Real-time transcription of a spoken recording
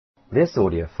This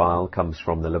audio file comes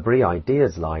from the L'Abri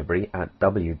Ideas Library at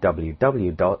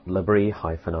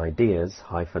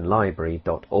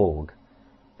www.labri-ideas-library.org.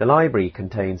 The library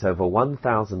contains over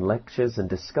 1,000 lectures and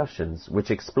discussions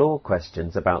which explore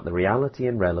questions about the reality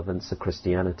and relevance of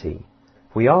Christianity.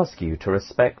 We ask you to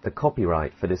respect the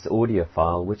copyright for this audio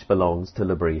file which belongs to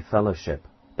L'Abri Fellowship.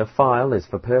 The file is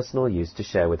for personal use to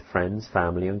share with friends,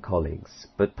 family and colleagues,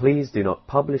 but please do not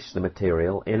publish the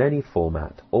material in any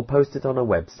format or post it on a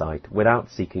website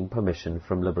without seeking permission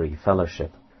from L'Abri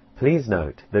Fellowship. Please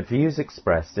note that views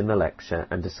expressed in the lecture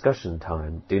and discussion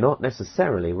time do not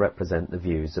necessarily represent the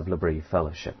views of L'Abri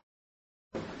Fellowship.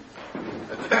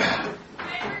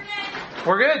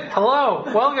 We're good. Hello.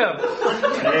 Welcome.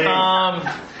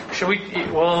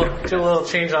 We'll do a little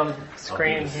change on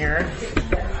screen here.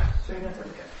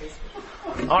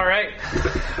 All right.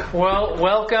 Well,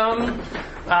 welcome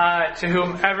to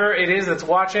whomever it is that's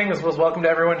watching, as well as welcome to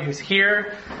everyone who's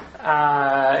here.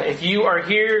 If you are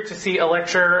here to see a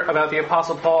lecture about the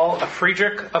Apostle Paul, a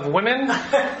Friedrich of women,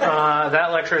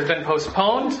 that lecture has been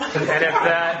postponed. And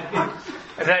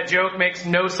if that joke makes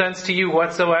no sense to you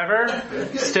whatsoever,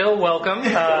 still welcome.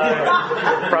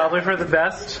 Probably for the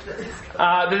best.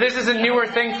 This is a newer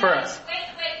thing for us. Wait.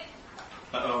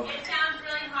 Uh-oh. It sounds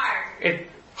really hard.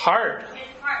 Hard? It's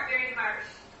very harsh.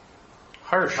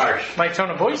 Harsh. My tone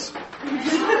of voice? Maybe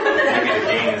the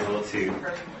gain is a little too...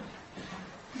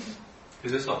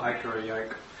 Is this a hike or a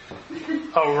yike?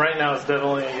 Oh, right now it's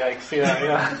definitely a yikes.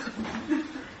 Yeah.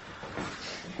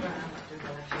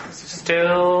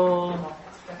 Still...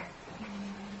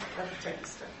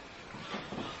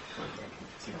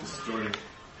 distorted.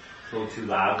 A little too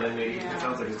loud then, maybe? It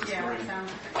sounds like it's distorted.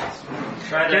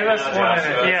 Give us 1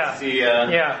 minute.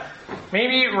 Yeah.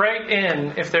 Maybe write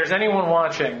in, if there's anyone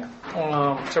watching,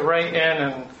 to write in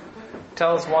and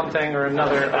tell us one thing or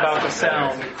another about the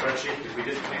sound. We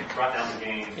just brought down the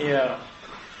gain. Yeah.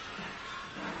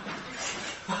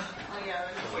 Oh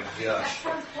my gosh.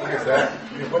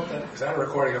 Is that a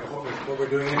recording of what we're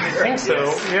doing in here? I think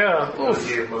so, yeah. Oof.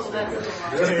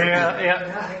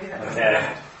 Yeah.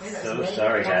 Okay. So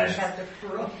sorry, guys.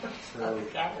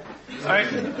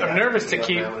 I'm nervous to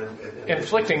keep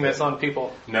inflicting this on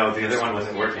people. No, the other one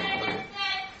wasn't working.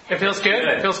 It feels good?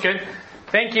 It feels good.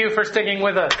 Thank you for sticking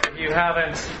with us. If we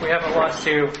haven't lost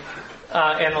you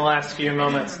in the last few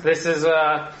moments. This is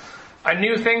a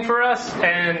new thing for us,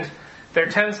 and there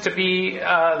tends to be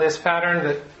this pattern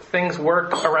that things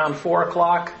work around 4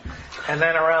 o'clock, and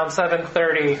then around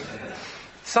 7:30,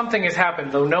 something has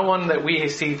happened, though no one that we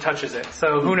see touches it.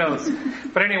 So who knows?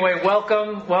 But anyway,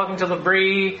 welcome to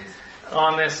L'Abri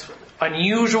on this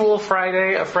unusual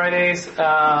Friday of Fridays.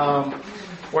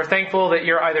 We're thankful that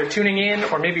you're either tuning in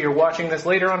or maybe you're watching this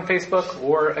later on Facebook,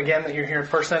 or again that you're here in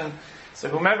person. So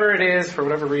whomever it is, for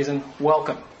whatever reason,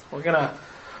 welcome. We're going to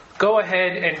go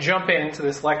ahead and jump into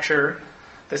this lecture,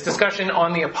 this discussion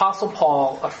on the Apostle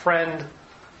Paul, a friend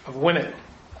of women.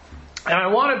 And I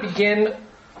want to begin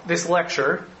this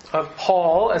lecture of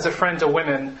Paul as a friend to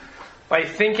women by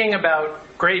thinking about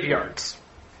graveyards.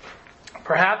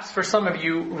 Perhaps for some of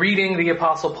you, reading the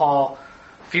Apostle Paul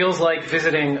feels like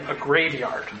visiting a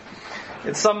graveyard.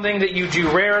 It's something that you do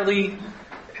rarely.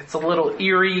 It's a little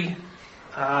eerie,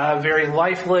 very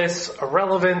lifeless,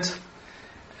 irrelevant.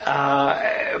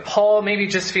 Paul maybe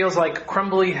just feels like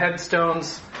crumbly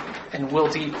headstones and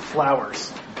wilty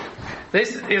flowers.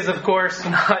 This is, of course,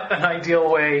 not an ideal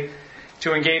way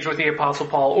to engage with the Apostle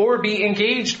Paul or be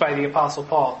engaged by the Apostle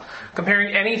Paul.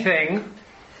 Comparing anything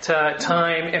to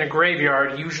time in a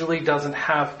graveyard usually doesn't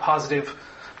have positive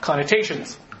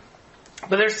connotations.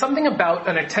 But there's something about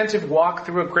an attentive walk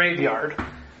through a graveyard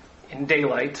in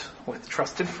daylight with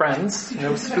trusted friends,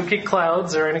 no spooky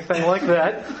clouds or anything like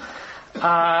that,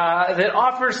 that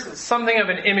offers something of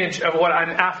an image of what I'm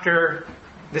after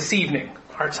this evening,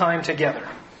 our time together.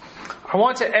 I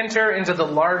want to enter into the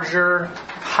larger,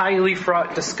 highly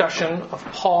fraught discussion of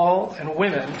Paul and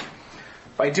women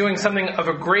by doing something of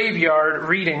a graveyard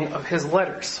reading of his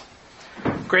letters.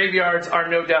 Graveyards are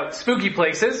no doubt spooky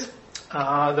places,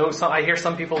 though I hear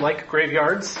some people like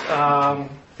graveyards,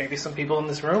 maybe some people in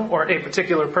this room, or a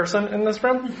particular person in this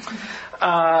room.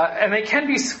 And they can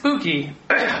be spooky,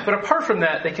 but apart from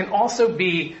that, they can also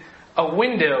be a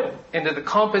window into the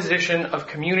composition of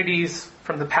communities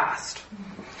from the past.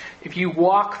 If you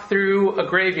walk through a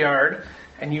graveyard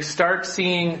and you start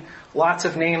seeing lots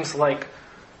of names like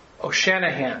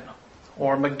O'Shanahan,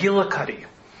 or McGillicuddy,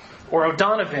 or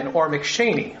O'Donovan, or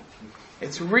McShaney,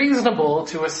 it's reasonable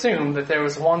to assume that there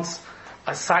was once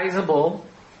a sizable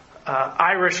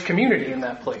Irish community in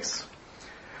that place.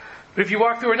 But if you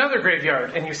walk through another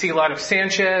graveyard and you see a lot of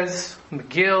Sanchez,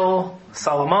 McGill,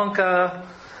 Salamanca,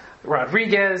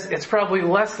 Rodriguez, it's probably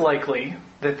less likely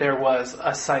that there was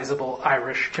a sizable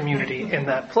Irish community in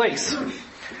that place.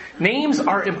 Names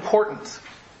are important.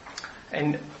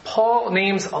 And Paul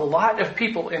names a lot of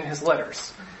people in his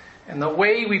letters. And the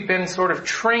way we've been sort of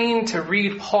trained to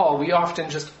read Paul, we often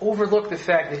just overlook the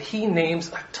fact that he names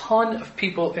a ton of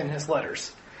people in his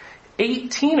letters.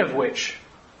 18 of which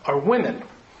are women.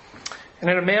 And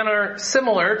in a manner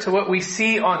similar to what we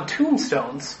see on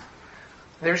tombstones,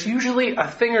 there's usually a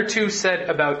thing or two said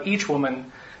about each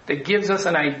woman that gives us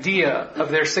an idea of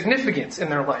their significance in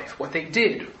their life, what they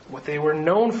did, what they were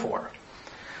known for.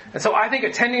 And so I think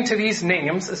attending to these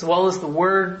names, as well as the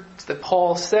words that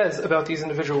Paul says about these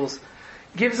individuals,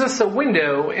 gives us a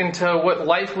window into what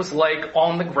life was like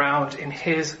on the ground in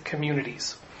his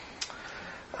communities.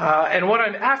 And what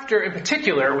I'm after in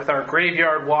particular with our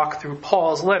graveyard walk through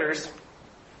Paul's letters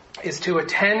is to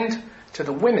attend to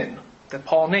the women that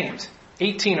Paul named,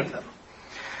 18 of them.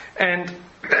 And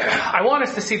I want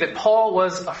us to see that Paul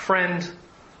was a friend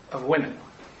of women.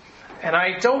 And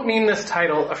I don't mean this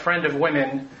title, a friend of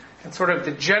women, in sort of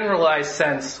the generalized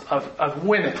sense of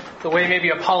women. The way maybe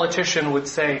a politician would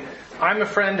say, I'm a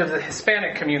friend of the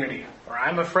Hispanic community, or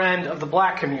I'm a friend of the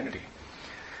black community.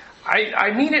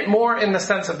 I mean it more in the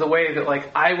sense of the way that,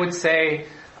 like, I would say,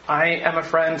 I am a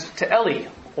friend to Ellie,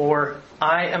 or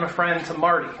I am a friend to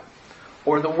Marty,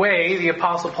 or the way the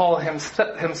Apostle Paul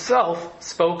himself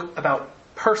spoke about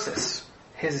Persis,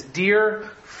 his dear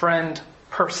friend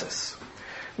Persis.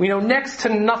 We know next to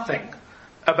nothing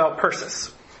about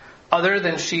Persis, other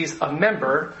than she's a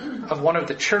member of one of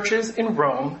the churches in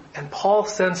Rome, and Paul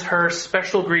sends her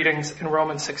special greetings in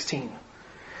Romans 16.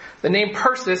 The name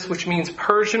Persis, which means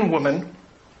Persian woman,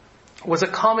 was a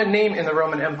common name in the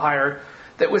Roman Empire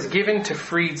that was given to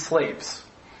freed slaves.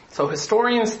 So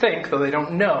historians think, though they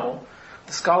don't know,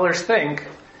 the scholars think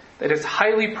that it's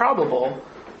highly probable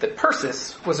that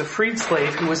Persis was a freed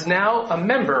slave who was now a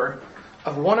member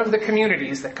of one of the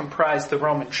communities that comprised the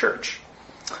Roman Church.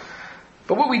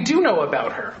 But what we do know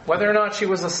about her, whether or not she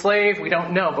was a slave, we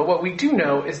don't know. But what we do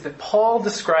know is that Paul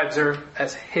describes her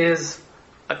as his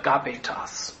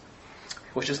agapetos,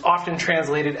 which is often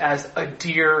translated as a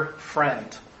dear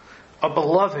friend, a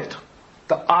beloved,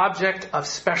 the object of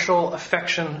special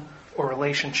affection or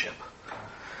relationship.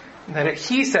 And that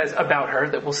he says about her,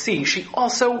 that we'll see, she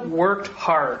also worked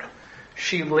hard.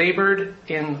 She labored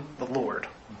in the Lord.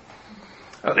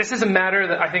 This is a matter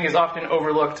that I think is often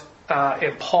overlooked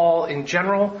in Paul in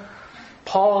general.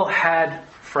 Paul had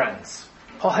friends.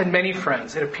 Paul had many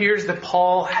friends. It appears that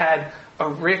Paul had a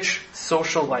rich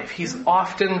social life. He's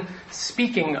often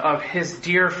speaking of his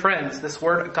dear friends. This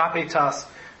word agapetos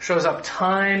shows up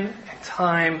time and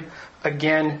time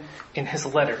again in his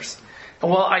letters. And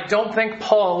while I don't think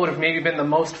Paul would have maybe been the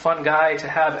most fun guy to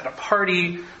have at a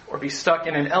party or be stuck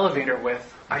in an elevator with,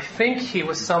 I think he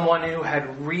was someone who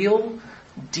had real,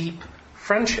 deep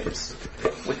friendships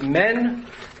with men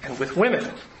and with women.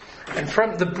 And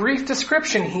from the brief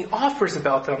description he offers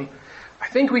about them, I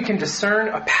think we can discern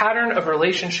a pattern of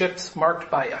relationships marked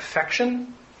by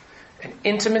affection and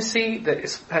intimacy that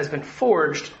has been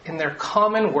forged in their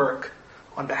common work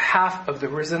on behalf of the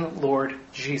risen Lord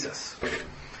Jesus.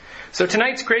 So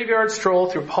tonight's graveyard stroll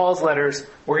through Paul's letters,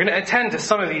 we're going to attend to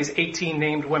some of these 18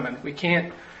 named women. We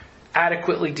can't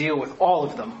adequately deal with all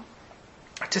of them.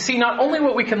 To see not only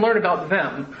what we can learn about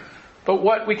them, but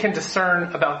what we can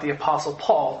discern about the Apostle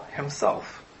Paul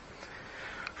himself.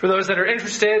 For those that are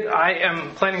interested, I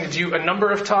am planning to do a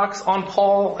number of talks on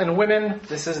Paul and women.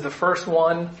 This is the first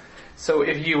one. So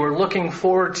if you are looking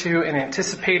forward to and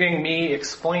anticipating me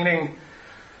explaining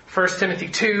 1 Timothy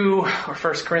 2, or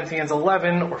 1 Corinthians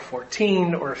 11, or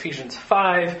 14, or Ephesians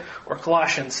 5, or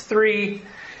Colossians 3,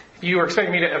 if you are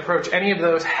expecting me to approach any of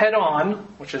those head on,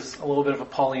 which is a little bit of a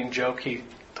Pauline joke, he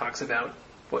talks about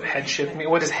what headship mean.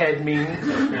 What does head mean?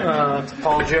 It's a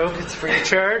Paul joke. It's free of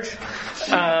charge.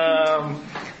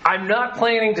 I'm not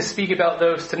planning to speak about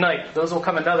those tonight. Those will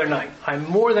come another night. I'm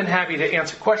more than happy to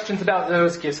answer questions about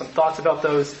those, give some thoughts about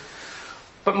those.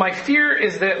 But my fear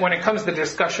is that when it comes to the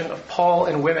discussion of Paul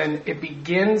and women, it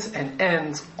begins and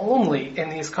ends only in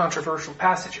these controversial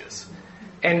passages.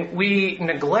 And we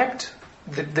neglect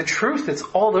the truth that's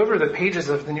all over the pages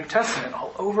of the New Testament,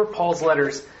 all over Paul's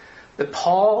letters, that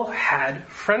Paul had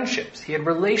friendships. He had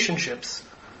relationships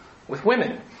with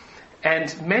women.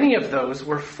 And many of those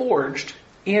were forged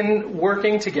in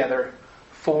working together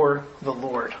for the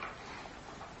Lord.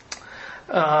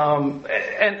 And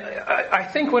I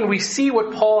think when we see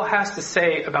what Paul has to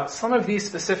say about some of these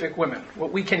specific women,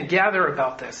 what we can gather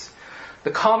about this,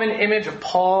 The common image of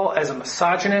Paul as a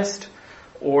misogynist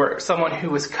or someone who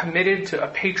was committed to a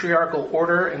patriarchal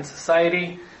order in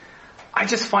society, I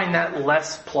just find that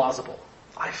less plausible.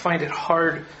 I find it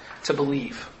hard to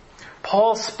believe.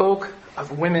 Paul spoke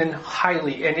of women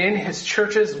highly, and in his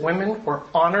churches, women were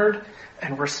honored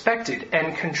and respected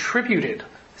and contributed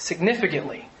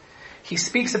significantly. He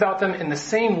speaks about them in the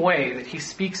same way that he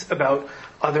speaks about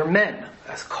other men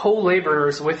as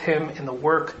co-laborers with him in the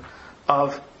work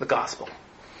of the gospel.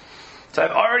 So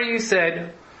I've already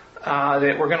said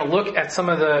that we're going to look at some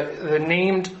of the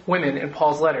named women in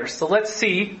Paul's letters. So let's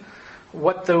see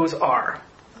what those are.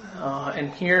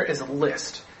 And here is a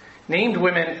list. Named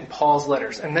women in Paul's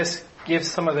letters. And this gives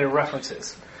some of their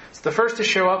references. So the first to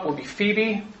show up will be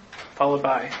Phoebe, followed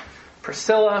by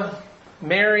Priscilla,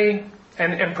 Mary,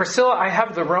 and Priscilla, I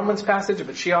have the Romans passage,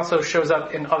 but she also shows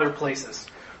up in other places.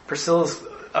 Priscilla's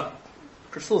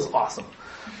awesome.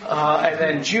 And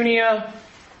then Junia.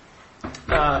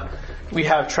 We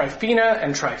have Tryphena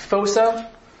and Tryphosa.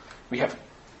 We have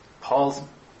Paul's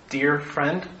dear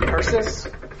friend, Persis.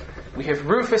 We have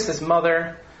Rufus'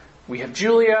 mother. We have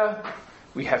Julia.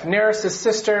 We have Nereus'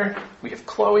 sister. We have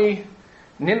Chloe,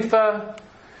 Nympha,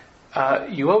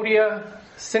 Euodia,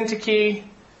 Syntyche,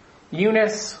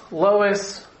 Eunice,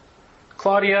 Lois,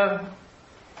 Claudia,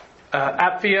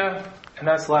 Apphia, and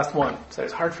that's the last one. So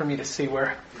it's hard for me to see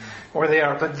where they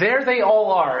are. But there they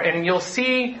all are. And you'll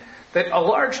see that a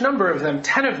large number of them,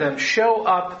 10 of them, show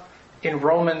up in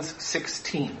Romans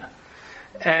 16.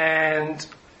 And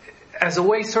as a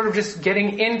way sort of just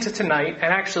getting into tonight,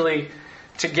 and actually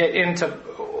to get into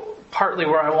partly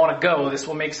where I want to go, this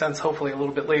will make sense hopefully a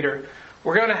little bit later,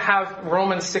 we're going to have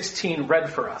Romans 16 read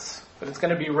for us. But it's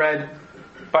going to be read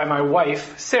by my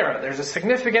wife, Sarah. There's a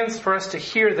significance for us to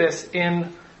hear this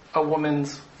in a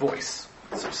woman's voice.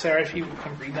 So Sarah, if you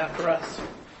can read that for us.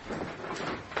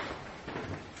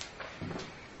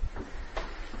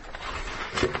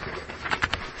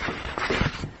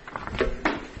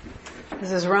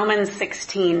 This is Romans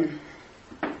 16.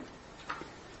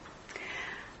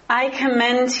 I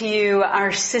commend to you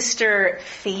our sister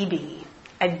Phoebe,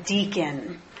 a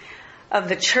deacon of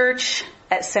the church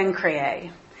at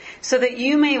Cenchreae, so that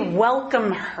you may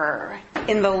welcome her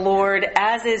in the Lord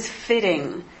as is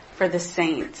fitting for the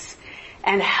saints,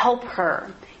 and help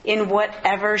her in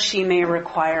whatever she may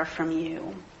require from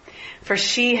you. For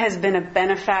she has been a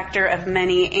benefactor of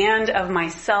many and of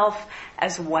myself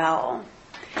as well.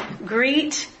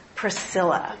 Greet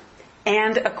Priscilla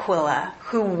and Aquila,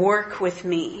 who work with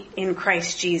me in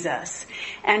Christ Jesus,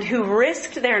 and who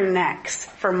risked their necks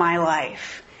for my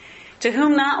life, to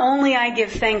whom not only I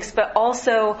give thanks, but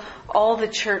also all the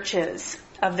churches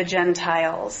of the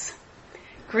Gentiles.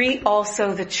 Greet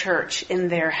also the church in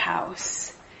their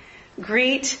house.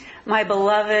 Greet my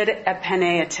beloved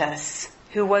Epaenetus,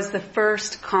 who was the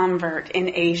first convert in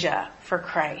Asia for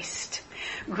Christ.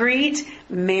 Greet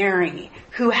Mary,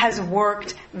 who has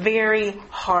worked very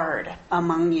hard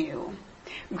among you.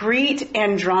 Greet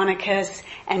Andronicus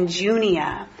and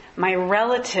Junia, my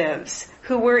relatives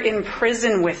who were in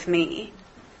prison with me.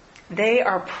 They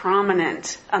are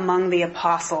prominent among the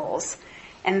apostles,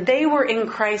 and they were in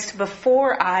Christ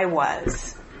before I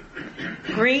was.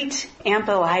 Greet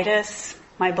Ampliatus,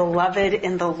 my beloved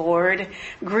in the Lord.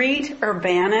 Greet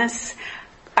Urbanus,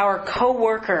 our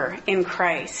co-worker in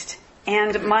Christ,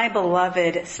 and my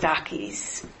beloved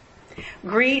Stachys.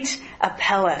 Greet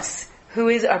Apelles, who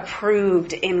is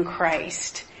approved in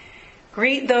Christ.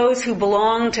 Greet those who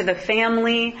belong to the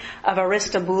family of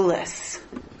Aristobulus.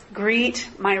 Greet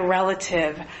my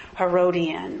relative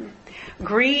Herodion.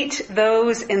 Greet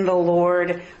those in the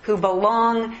Lord who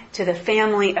belong to the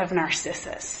family of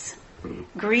Narcissus.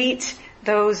 Greet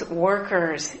those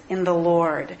workers in the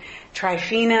Lord,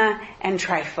 Tryphena and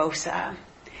Tryphosa.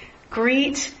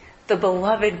 Greet the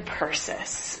beloved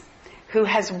Persis, who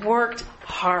has worked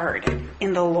hard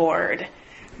in the Lord.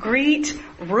 Greet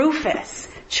Rufus,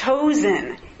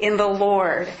 chosen in the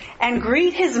Lord, and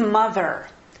greet his mother,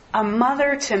 a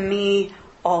mother to me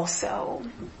also.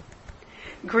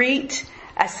 Greet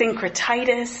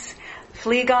Asyncrititus,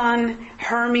 Phlegon,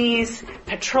 Hermes,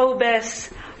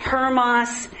 Patrobus,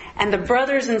 Hermas, and the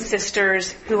brothers and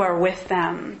sisters who are with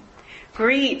them.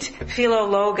 Greet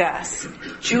Philologus,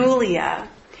 Julia,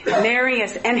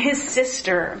 Nereus and his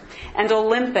sister, and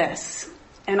Olympus,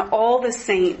 and all the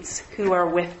saints who are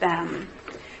with them.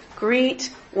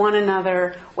 Greet one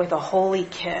another with a holy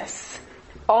kiss.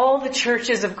 All the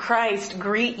churches of Christ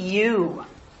greet you.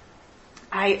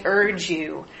 I urge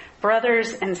you,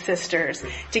 brothers and sisters,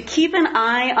 to keep an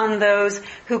eye on those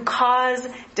who cause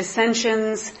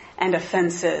dissensions and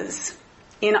offenses.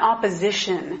 in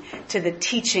opposition to the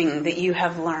teaching that you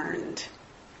have learned.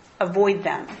 Avoid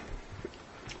them.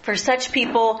 For such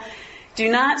people do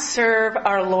not serve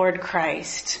our Lord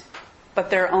Christ, but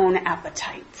their own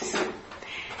appetites.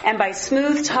 And by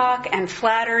smooth talk and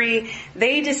flattery,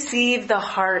 they deceive the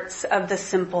hearts of the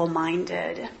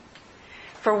simple-minded.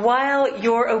 For while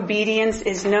your obedience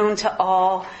is known to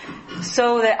all,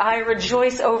 so that I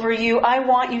rejoice over you, I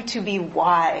want you to be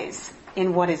wise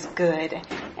in what is good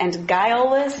and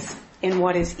guileless in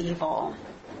what is evil.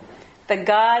 The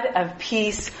God of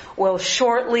peace will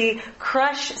shortly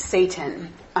crush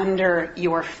Satan under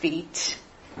your feet.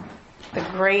 The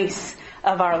grace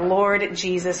of our Lord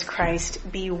Jesus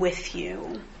Christ be with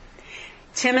you.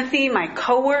 Timothy, my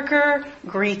co-worker,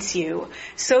 greets you.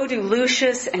 So do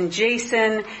Lucius and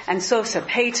Jason and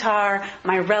Sosipater,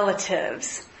 my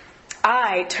relatives.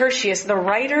 I, Tertius, the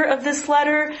writer of this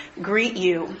letter, greet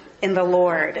you in the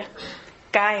Lord.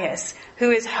 Gaius,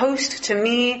 who is host to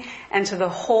me and to the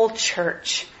whole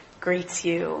church, greets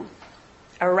you.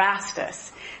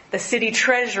 Erastus, the city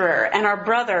treasurer, and our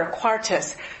brother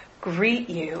Quartus, greet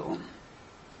you.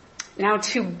 Now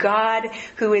to God,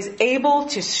 who is able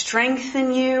to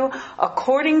strengthen you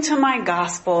according to my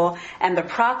gospel and the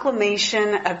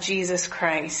proclamation of Jesus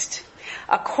Christ,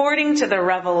 according to the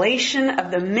revelation of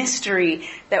the mystery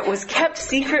that was kept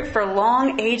secret for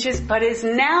long ages but is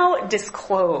now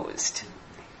disclosed,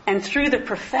 and through the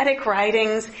prophetic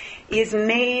writings is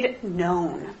made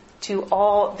known to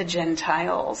all the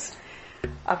Gentiles,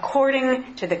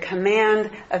 according to the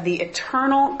command of the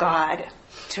eternal God,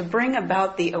 to bring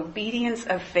about the obedience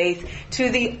of faith to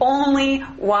the only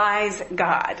wise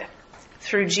God,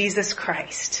 through Jesus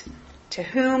Christ, to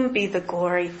whom be the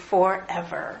glory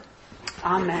forever.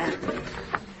 Amen.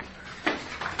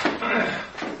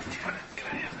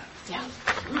 Yeah.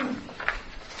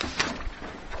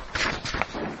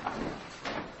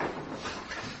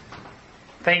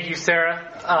 Thank you,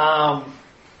 Sarah.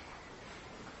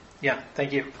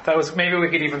 Thank you. That was, maybe we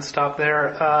could even stop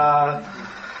there.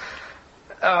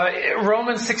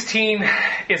 Romans 16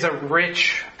 is a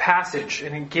rich passage,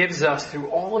 and it gives us, through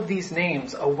all of these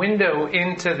names, a window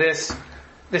into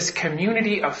this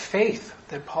community of faith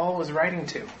that Paul was writing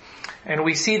to. And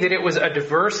we see that it was a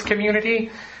diverse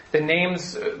community. The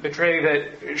names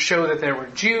show that there were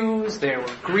Jews, there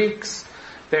were Greeks,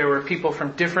 there were people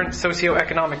from different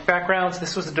socioeconomic backgrounds.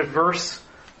 This was a diverse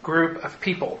group of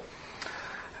people.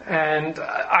 And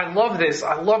I love this.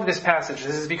 I love this passage.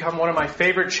 This has become one of my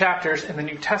favorite chapters in the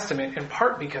New Testament, in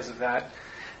part because of that.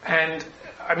 And,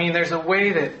 I mean, there's a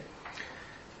way that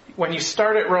when you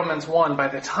start at Romans 1, by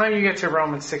the time you get to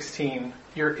Romans 16,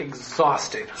 you're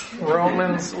exhausted.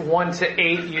 Romans 1 to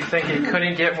 8, you think it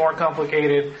couldn't get more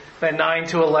complicated. Then 9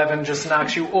 to 11 just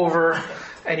knocks you over,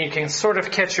 and you can sort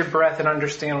of catch your breath and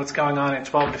understand what's going on in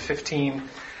 12 to 15.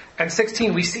 And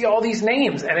 16, we see all these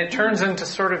names, and it turns into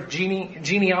sort of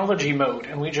genealogy mode,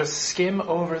 and we just skim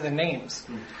over the names.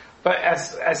 But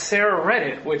as Sarah read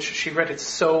it, which she read it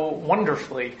so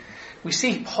wonderfully, we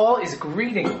see Paul is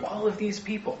greeting all of these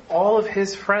people, all of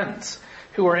his friends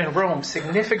who are in Rome,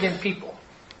 significant people.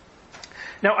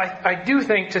 Now, I do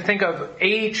think to think of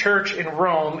a church in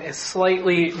Rome is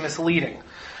slightly misleading.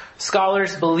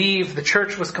 Scholars believe the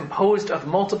church was composed of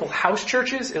multiple house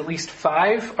churches. At least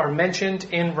 5 are mentioned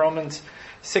in Romans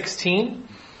 16.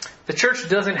 The church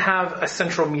doesn't have a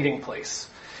central meeting place.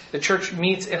 The church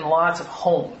meets in lots of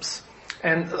homes.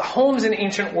 And the homes in the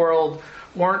ancient world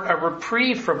weren't a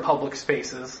reprieve from public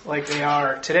spaces like they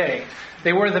are today.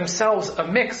 They were themselves a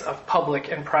mix of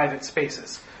public and private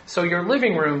spaces. So your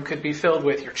living room could be filled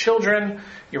with your children,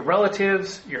 your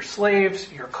relatives, your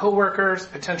slaves, your coworkers,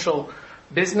 potential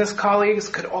business colleagues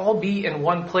could all be in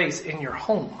one place in your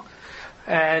home.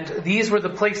 And these were the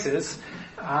places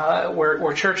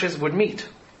where churches would meet.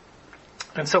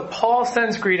 And so Paul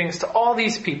sends greetings to all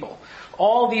these people,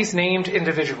 all these named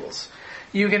individuals.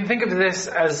 You can think of this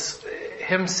as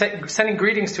him sending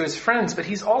greetings to his friends, but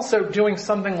he's also doing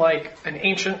something like an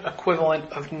ancient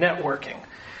equivalent of networking.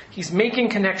 He's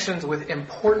making connections with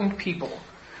important people,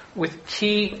 with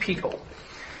key people.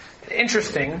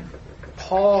 Interesting,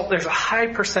 there's a high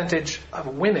percentage of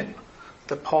women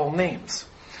that Paul names.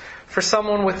 For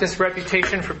someone with this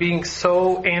reputation for being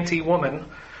so anti-woman,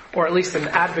 or at least an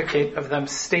advocate of them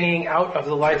staying out of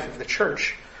the life of the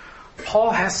church,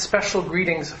 Paul has special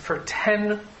greetings for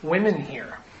 10 women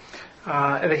here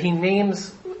that he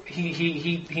names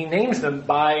them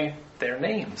by their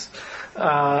names.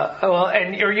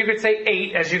 Or you could say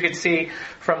 8, as you could see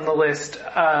from the list.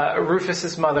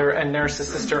 Rufus's mother and Nereus'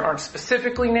 sister aren't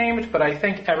specifically named, but I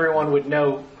think everyone would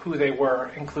know who they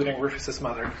were, including Rufus's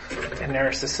mother and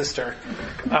Nereus' sister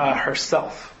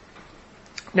herself.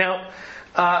 Now,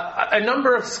 a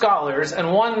number of scholars,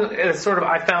 and one is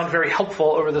I found very helpful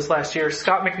over this last year,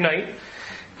 Scott McKnight,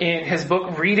 in his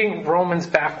book Reading Romans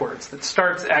Backwards, that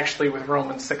starts actually with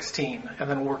Romans 16 and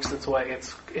then works its way.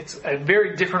 It's a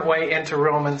very different way into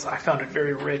Romans. I found it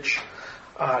very rich.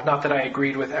 Not that I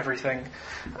agreed with everything.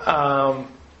 But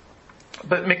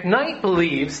McKnight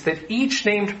believes that each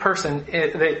named person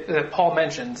that Paul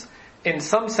mentions, in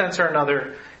some sense or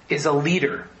another, is a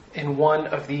leader in one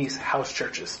of these house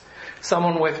churches.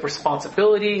 Someone with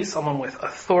responsibility, someone with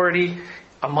authority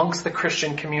amongst the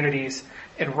Christian communities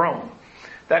in Rome.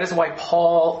 That is why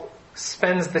Paul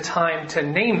spends the time to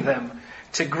name them,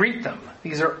 to greet them.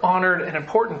 These are honored and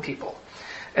important people.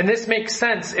 And this makes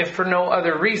sense if for no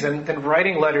other reason than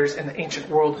writing letters in the ancient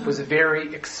world was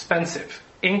very expensive.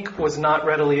 Ink was not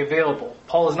readily available.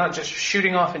 Paul is not just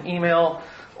shooting off an email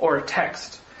or a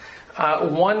text.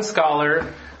 One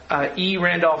scholar, E.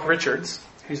 Randolph Richards,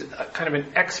 who's kind of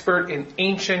an expert in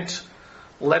ancient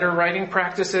letter writing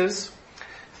practices,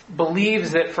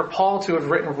 believes that for Paul to have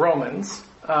written Romans,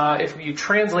 if you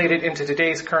translate it into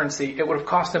today's currency, it would have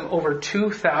cost him over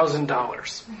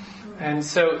 $2,000. And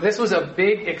so this was a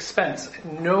big expense.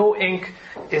 No ink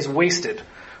is wasted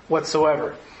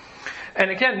whatsoever.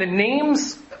 And again, the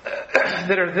names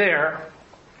that are there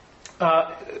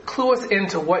clue us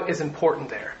into what is important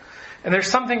there. And there's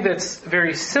something that's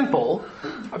very simple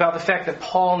about the fact that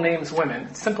Paul names women.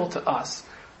 It's simple to us,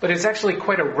 but it's actually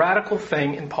quite a radical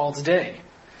thing in Paul's day.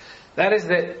 That is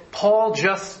that Paul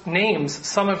just names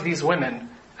some of these women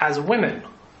as women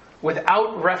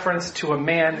without reference to a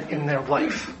man in their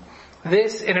life.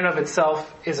 This, in and of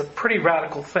itself, is a pretty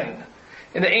radical thing.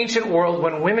 In the ancient world,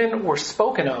 when women were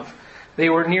spoken of, they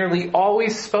were nearly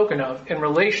always spoken of in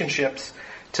relationships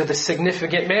to the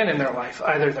significant man in their life,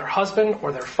 either their husband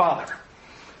or their father.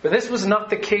 But this was not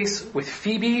the case with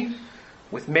Phoebe,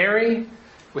 with Mary,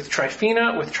 with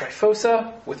Tryphena, with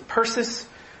Tryphosa, with Persis,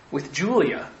 with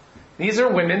Julia. These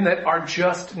are women that are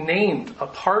just named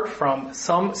apart from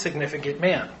some significant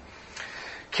man.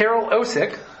 Carolyn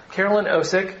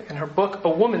Osick, in her book A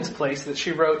Woman's Place that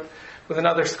she wrote with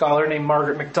another scholar named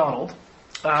Margaret MacDonald,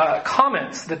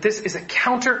 comments that this is a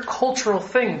countercultural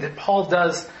thing that Paul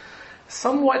does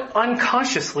somewhat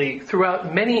unconsciously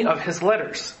throughout many of his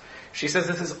letters. She says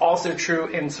this is also true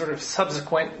in sort of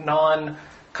subsequent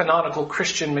non-canonical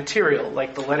Christian material,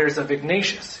 like the letters of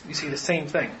Ignatius. You see the same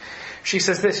thing. She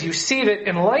says this: you see that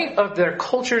in light of their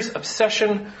culture's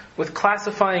obsession with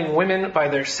classifying women by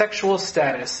their sexual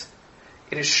status,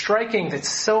 it is striking that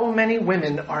so many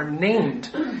women are named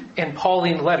in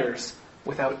Pauline letters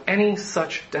without any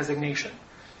such designation.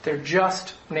 They're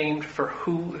just named for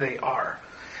who they are.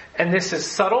 And this is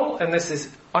subtle, and this is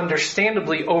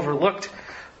understandably overlooked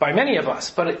by many of us.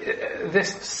 But this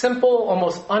simple,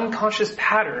 almost unconscious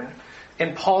pattern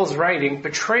in Paul's writing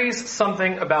betrays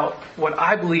something about what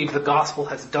I believe the gospel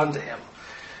has done to him.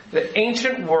 The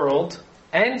ancient world,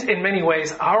 and in many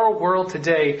ways our world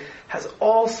today, has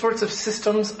all sorts of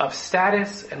systems of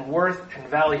status and worth and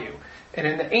value. And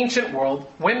in the ancient world,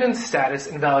 women's status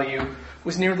and value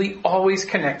was nearly always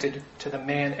connected to the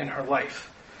man in her life.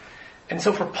 And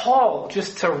so for Paul,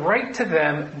 just to write to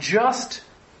them, just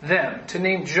them, to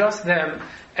name just them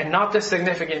and not the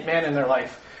significant man in their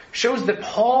life, shows that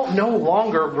Paul no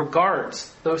longer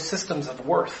regards those systems of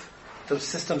worth, those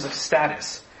systems of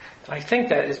status. And I think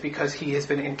that is because he has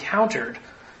been encountered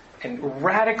and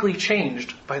radically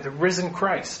changed by the risen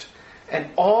Christ. And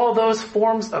all those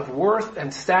forms of worth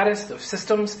and status, those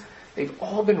systems, they've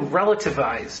all been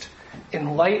relativized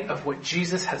in light of what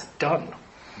Jesus has done.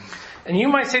 And you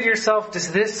might say to yourself,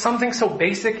 does this, something so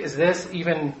basic as this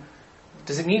even,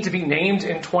 does it need to be named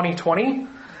in 2020?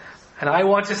 And I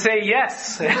want to say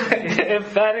yes,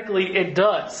 emphatically it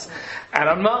does. And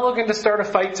I'm not looking to start a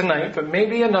fight tonight, but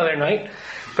maybe another night.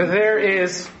 But there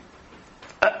is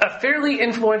a fairly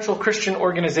influential Christian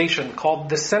organization called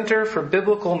the Center for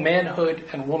Biblical Manhood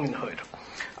and Womanhood.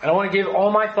 I don't want to give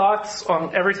all my thoughts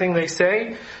on everything they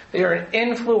say. They are an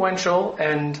influential,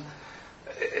 and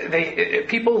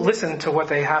people listen to what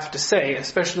they have to say,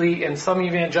 especially in some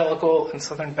evangelical and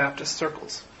Southern Baptist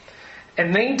circles.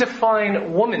 And they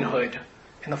define womanhood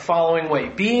in the following way.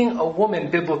 Being a woman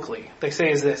biblically, they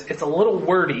say, is this. It's a little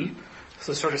wordy,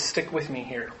 so sort of stick with me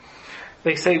here.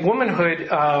 They say womanhood,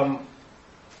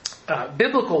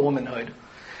 biblical womanhood,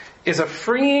 is a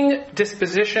freeing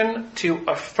disposition to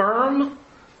affirm,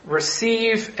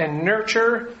 receive and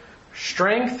nurture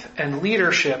strength and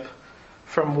leadership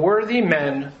from worthy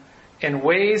men in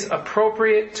ways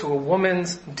appropriate to a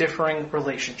woman's differing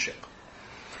relationship.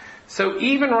 So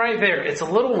even right there, it's a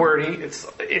little wordy.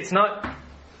 It's not,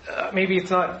 maybe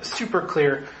it's not super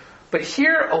clear, but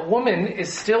here a woman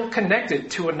is still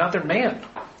connected to another man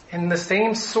in the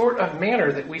same sort of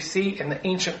manner that we see in the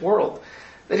ancient world.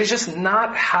 That is just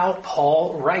not how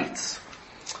Paul writes.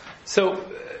 So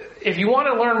if you want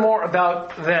to learn more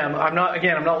about them, I'm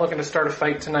not looking to start a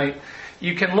fight tonight.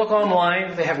 You can look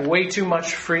online. They have way too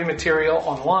much free material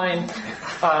online.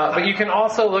 But you can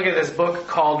also look at this book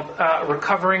called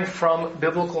Recovering from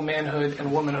Biblical Manhood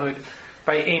and Womanhood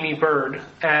by Amy Bird.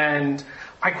 And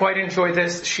I quite enjoy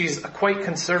this. She's a quite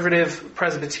conservative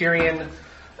Presbyterian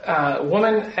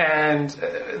woman. And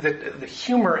the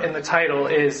humor in the title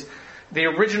is the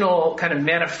original kind of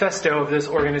manifesto of this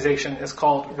organization is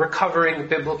called Recovering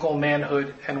Biblical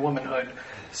Manhood and Womanhood.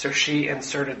 So she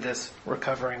inserted this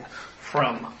recovering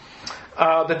from.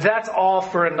 But that's all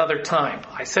for another time.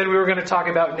 I said we were going to talk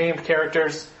about named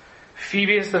characters.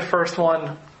 Phoebe is the first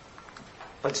one.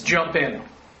 Let's jump in.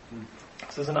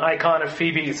 This is an icon of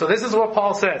Phoebe. So this is what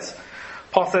Paul says.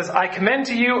 Paul says, I commend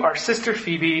to you our sister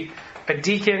Phoebe, a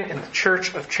deacon in the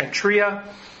church of Cenchrea,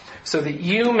 so that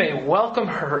you may welcome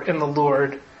her in the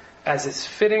Lord as is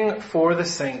fitting for the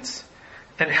saints,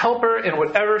 and help her in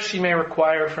whatever she may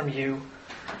require from you,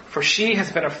 for she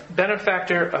has been a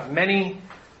benefactor of many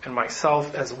and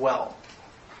myself as well.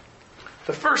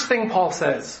 The first thing Paul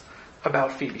says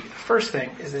about Phoebe, the first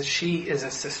thing is that she is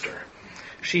a sister.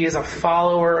 She is a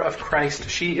follower of Christ.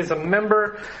 She is a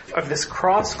member of this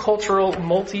cross-cultural,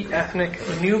 multi-ethnic,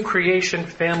 new creation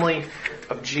family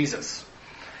of Jesus.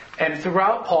 And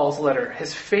throughout Paul's letter,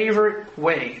 his favorite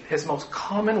way, his most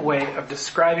common way of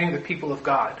describing the people of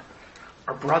God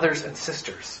are brothers and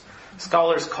sisters.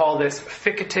 Scholars call this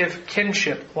fictive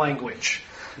kinship language.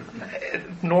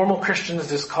 Normal Christians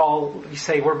just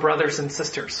say we're brothers and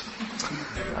sisters.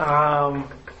 The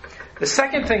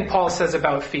second thing Paul says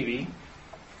about Phoebe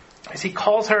is he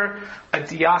calls her a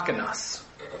diakonos.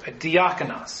 A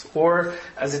diakonos. Or,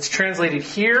 as it's translated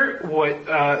here, what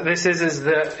this is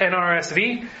the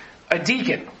NRSV, a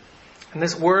deacon. And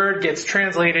this word gets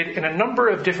translated in a number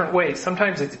of different ways.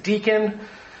 Sometimes it's deacon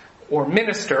or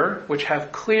minister, which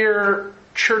have clear,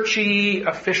 churchy,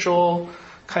 official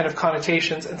kind of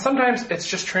connotations. And sometimes it's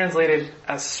just translated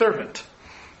as servant.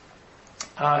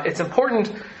 It's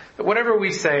important that whatever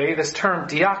we say, this term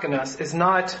diakonos is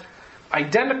not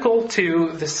identical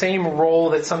to the same role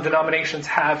that some denominations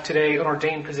have today, an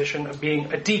ordained position of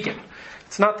being a deacon.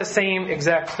 It's not the same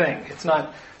exact thing. It's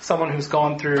not someone who's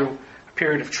gone through a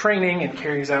period of training and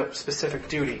carries out specific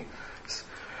duty.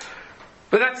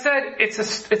 But that said,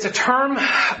 it's a term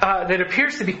that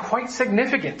appears to be quite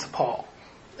significant to Paul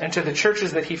and to the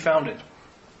churches that he founded.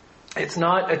 It's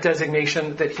not a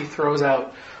designation that he throws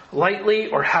out lightly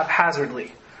or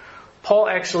haphazardly. Paul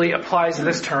actually applies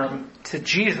this term to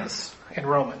Jesus in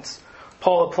Romans.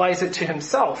 Paul applies it to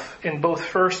himself in both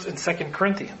 1st and 2nd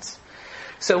Corinthians.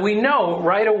 So we know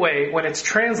right away when it's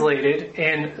translated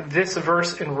in this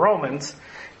verse in Romans,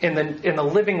 in the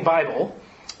Living Bible,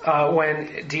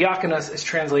 when diakonos is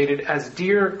translated as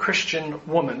dear Christian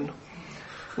woman,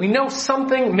 we know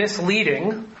something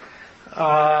misleading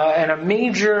and a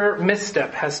major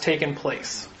misstep has taken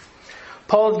place.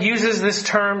 Paul uses this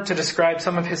term to describe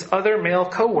some of his other male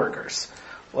co-workers,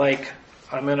 like,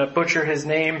 I'm going to butcher his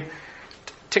name,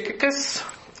 Tychicus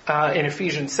in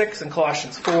Ephesians 6 and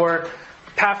Colossians 4,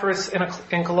 Epaphras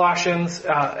in Colossians,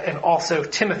 and also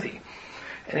Timothy.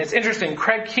 And it's interesting,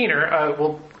 Craig Keener,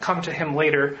 we'll come to him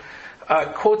later,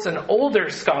 quotes an older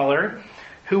scholar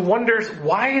who wonders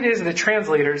why it is that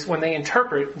translators, when they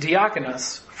interpret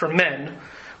diakonos for men,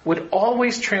 would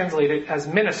always translate it as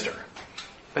minister.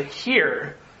 But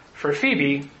here, for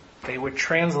Phoebe, they would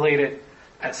translate it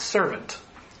as servant,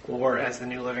 or as the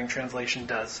New Living Translation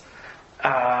does,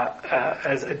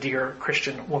 as a dear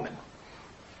Christian woman.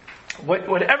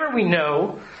 Whatever we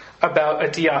know about a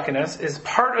diakonos is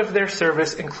part of their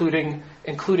service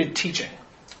included teaching.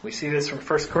 We see this from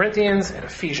 1 Corinthians and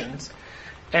Ephesians.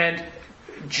 And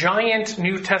giant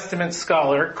New Testament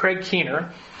scholar Craig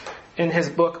Keener, in his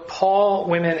book Paul,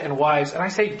 Women and Wives, and I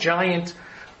say giant,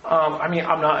 I'm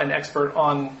not an expert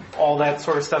on all that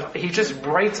sort of stuff. He just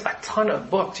writes a ton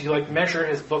of books. You measure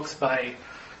his books by,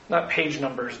 not page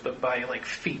numbers, but by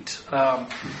feet.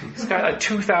 He's got a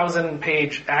 2,000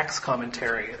 page Acts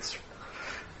commentary.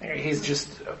 He's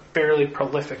just a fairly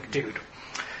prolific dude.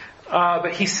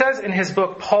 But he says in his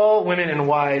book, Paul, Women and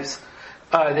Wives,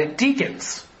 that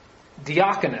deacons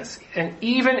diaconus, and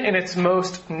even in its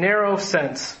most narrow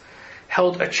sense,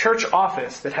 held a church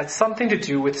office that had something to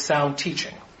do with sound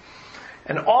teaching,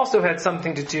 and also had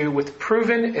something to do with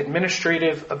proven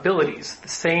administrative abilities, the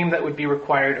same that would be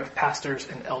required of pastors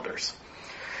and elders.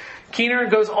 Keener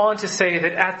goes on to say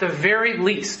that at the very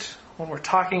least, when we're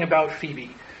talking about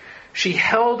Phoebe, she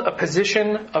held a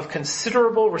position of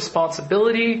considerable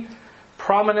responsibility,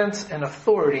 prominence, and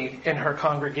authority in her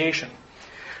congregation.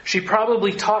 She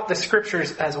probably taught the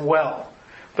scriptures as well,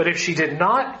 but if she did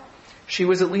not, she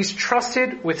was at least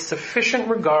trusted with sufficient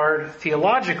regard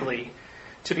theologically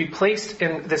to be placed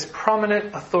in this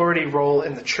prominent authority role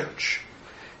in the church,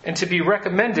 and to be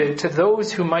recommended to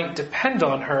those who might depend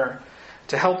on her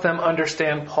to help them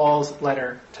understand Paul's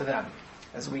letter to them.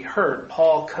 As we heard,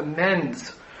 Paul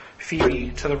commends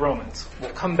Phoebe to the Romans.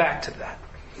 We'll come back to that.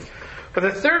 But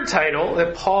the third title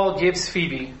that Paul gives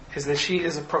Phoebe is that she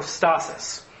is a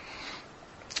prostasis.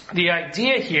 The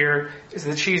idea here is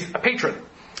that she's a patron.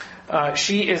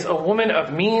 She is a woman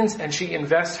of means, and she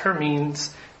invests her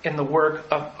means in the work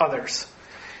of others.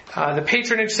 The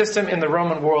patronage system in the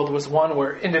Roman world was one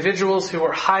where individuals who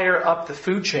were higher up the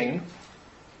food chain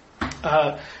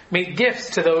made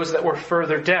gifts to those that were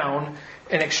further down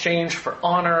in exchange for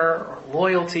honor or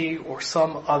loyalty or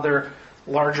some other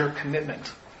larger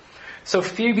commitment. So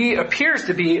Phoebe appears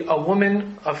to be a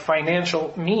woman of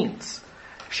financial means.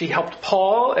 She helped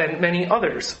Paul and many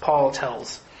others, Paul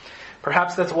tells.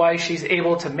 Perhaps that's why she's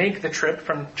able to make the trip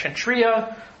from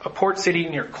Cenchrea, a port city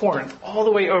near Corinth, all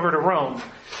the way over to Rome,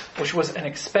 which was an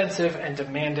expensive and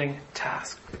demanding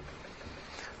task.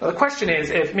 Now the question is,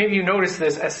 if maybe you noticed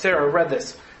this as Sarah read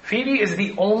this, Phoebe is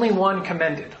the only one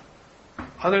commended.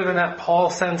 Other than that, Paul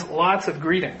sends lots of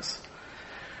greetings.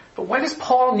 But why does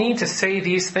Paul need to say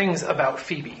these things about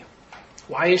Phoebe?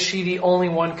 Why is she the only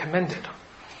one commended?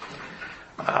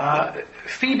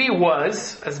 Phoebe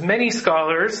was, as many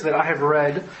scholars that I have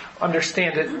read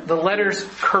understand it, the letter's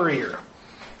courier.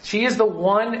 She is the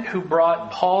one who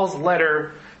brought Paul's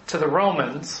letter to the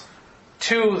Romans.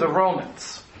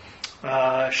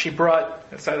 She brought,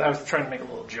 I was trying to make a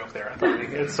little joke there. I thought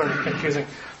it's sort of confusing.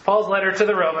 Paul's letter to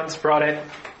the Romans brought it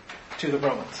to the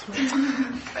Romans.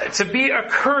 To be a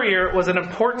courier was an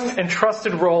important and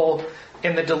trusted role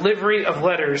in the delivery of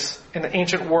letters in the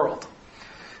ancient world.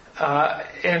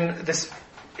 In this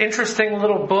interesting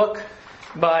little book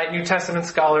by New Testament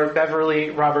scholar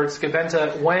Beverly Roberts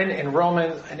Gaventa, When in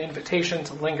Romans, an Invitation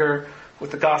to Linger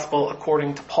with the Gospel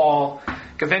According to Paul.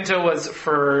 Gaventa was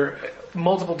for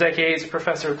multiple decades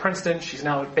professor at Princeton. She's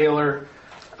now at Baylor.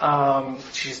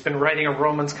 She's been writing a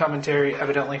Romans commentary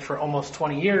evidently for almost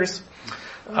 20 years.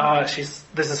 This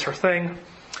is her thing.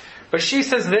 But she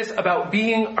says this about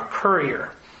being a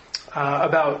courier,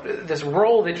 about this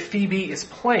role that Phoebe is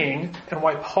playing and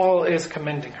why Paul is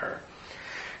commending her.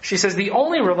 She says the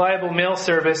only reliable mail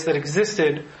service that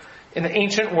existed in the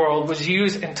ancient world was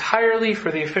used entirely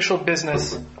for the official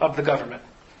business of the government.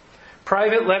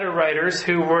 Private letter writers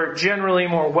who were generally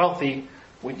more wealthy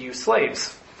would use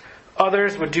slaves.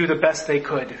 Others would do the best they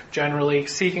could, generally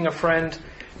seeking a friend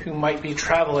who might be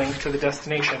traveling to the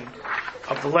destination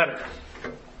of the letter.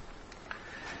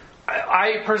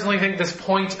 I personally think this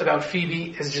point about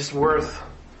Phoebe is just worth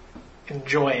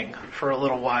enjoying for a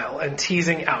little while and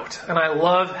teasing out. And I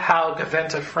love how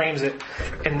Gaventa frames it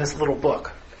in this little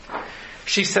book.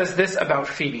 She says this about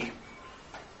Phoebe.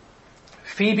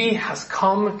 Phoebe has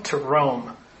come to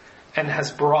Rome and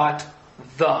has brought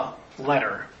the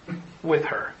letter with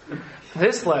her.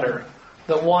 This letter,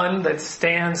 the one that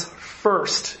stands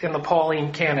first in the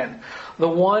Pauline canon, the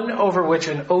one over which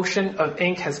an ocean of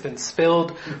ink has been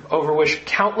spilled, over which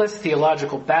countless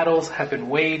theological battles have been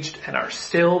waged and are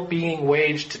still being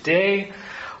waged today,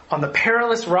 on the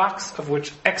perilous rocks of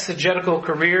which exegetical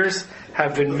careers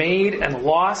have been made and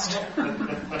lost.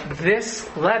 This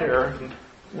letter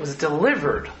was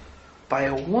delivered by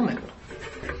a woman.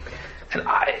 And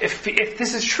if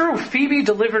this is true, Phoebe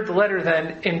delivered the letter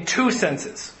then in two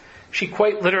senses. She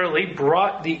quite literally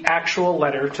brought the actual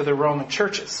letter to the Roman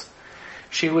churches.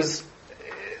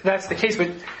 That's the case,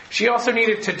 but she also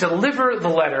needed to deliver the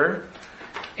letter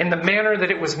in the manner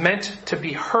that it was meant to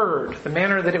be heard, the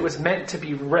manner that it was meant to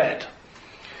be read.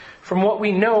 From what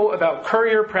we know about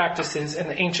courier practices in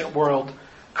the ancient world,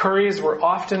 couriers were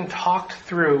often talked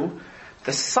through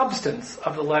the substance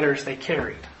of the letters they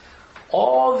carried.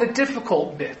 All the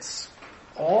difficult bits,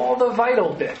 all the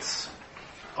vital bits,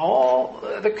 all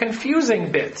the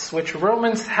confusing bits, which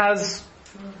Romans has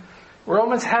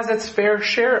its fair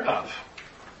share of.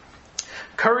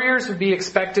 Couriers would be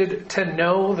expected to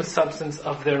know the substance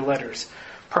of their letters,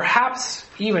 perhaps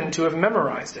even to have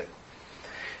memorized it.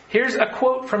 Here's a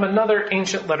quote from another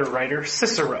ancient letter writer,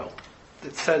 Cicero,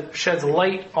 that sheds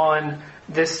light on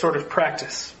this sort of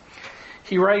practice.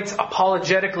 He writes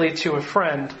apologetically to a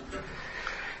friend,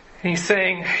 and he's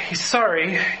saying, he's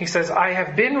sorry. He says, I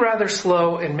have been rather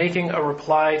slow in making a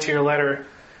reply to your letter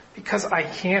because I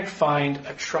can't find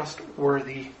a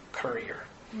trustworthy courier.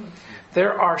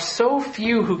 There are so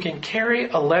few who can carry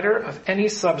a letter of any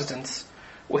substance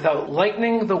without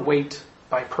lightening the weight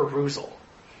by perusal.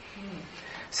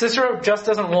 Cicero just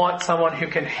doesn't want someone who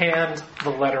can hand the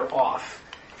letter off.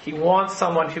 He wants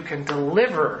someone who can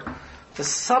deliver the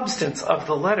substance of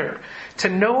the letter, to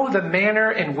know the manner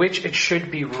in which it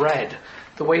should be read,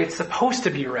 the way it's supposed to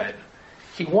be read.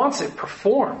 He wants it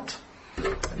performed.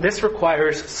 This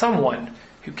requires someone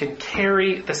who can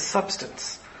carry the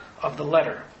substance of the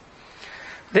letter.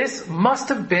 This must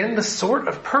have been the sort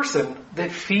of person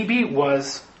that Phoebe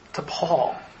was to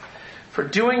Paul. For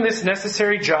doing this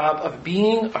necessary job of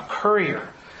being a courier,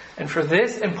 and for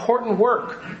this important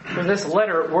work, for this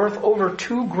letter worth over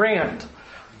 $2,000,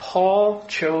 Paul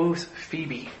chose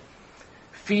Phoebe.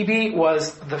 Phoebe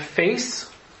was the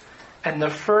face and the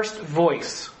first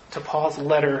voice to Paul's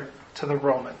letter to the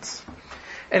Romans.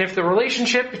 And if the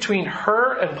relationship between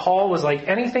her and Paul was like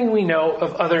anything we know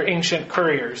of other ancient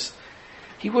couriers,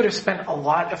 he would have spent a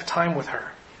lot of time with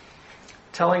her,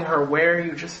 telling her where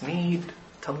you just need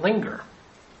to linger,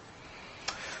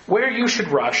 where you should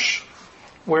rush,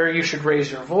 where you should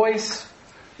raise your voice,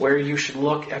 where you should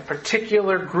look at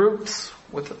particular groups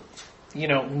with,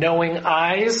 knowing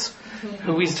eyes,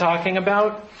 who he's talking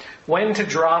about, when to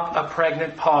drop a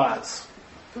pregnant pause,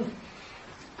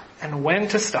 and when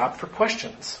to stop for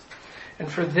questions. And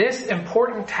for this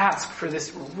important task, for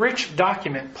this rich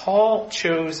document, Paul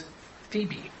chose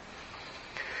Phoebe.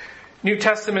 New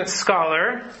Testament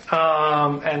scholar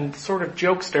and sort of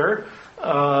jokester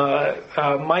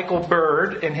Michael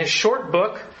Bird, in his short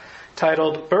book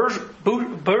titled Bougie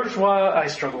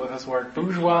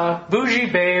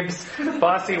Babes,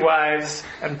 Bossy Wives,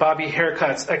 and Bobby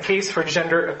Haircuts, A Case for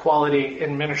Gender Equality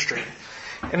in Ministry.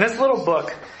 In this little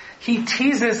book, he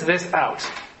teases this out.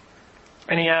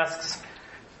 And he asks,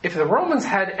 if the Romans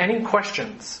had any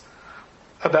questions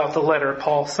about the letter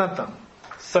Paul sent them,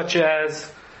 such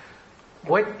as,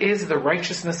 what is the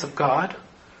righteousness of God?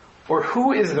 Or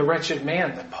who is the wretched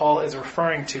man that Paul is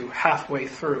referring to halfway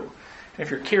through? And if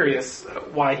you're curious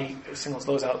why he singles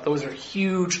those out, those are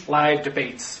huge live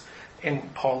debates in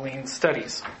Pauline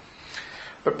studies.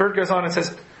 But Bird goes on and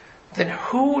says, then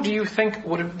who do you think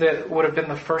would have been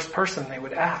the first person they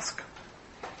would ask?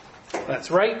 That's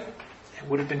right, it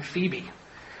would have been Phoebe.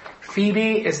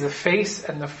 Phoebe is the face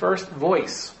and the first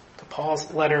voice to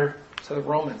Paul's letter to the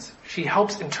Romans. She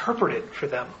helps interpret it for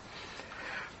them.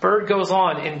 Bird goes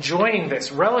on, enjoying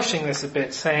this, relishing this a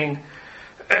bit, saying,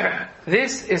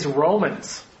 this is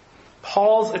Romans.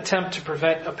 Paul's attempt to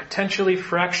prevent a potentially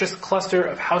fractious cluster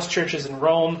of house churches in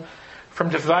Rome from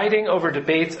dividing over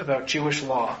debates about Jewish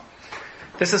law.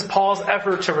 This is Paul's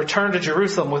effort to return to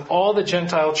Jerusalem with all the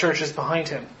Gentile churches behind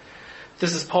him.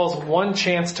 This is Paul's one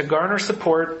chance to garner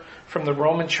support from the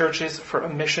Roman churches for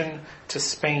a mission to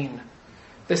Spain.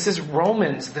 This is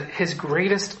Romans, his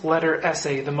greatest letter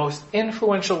essay, the most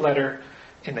influential letter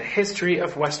in the history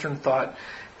of Western thought,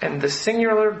 and the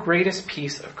singular greatest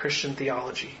piece of Christian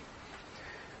theology.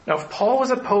 Now, if Paul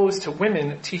was opposed to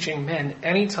women teaching men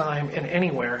anytime and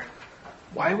anywhere,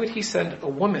 why would he send a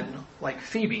woman like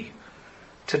Phoebe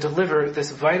to deliver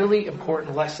this vitally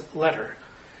important letter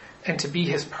and to be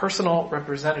his personal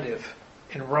representative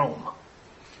in Rome?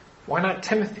 Why not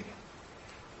Timothy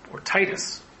or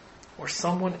Titus or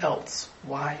someone else?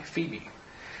 Why Phoebe?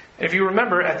 And if you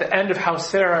remember at the end of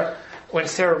when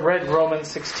Sarah read Romans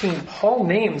 16, Paul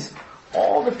names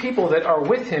all the people that are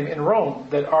with him in Rome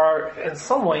that are in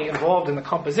some way involved in the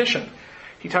composition.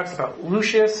 He talks about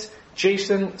Lucius,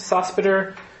 Jason,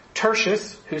 Sospater,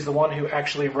 Tertius, who's the one who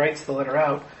actually writes the letter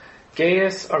out,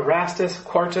 Gaius, Erastus,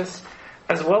 Quartus,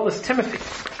 as well as Timothy.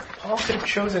 Paul could have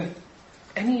chosen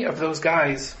any of those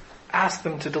guys, asked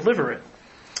them to deliver it.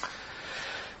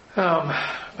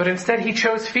 But instead he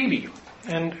chose Phoebe.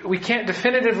 And we can't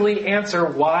definitively answer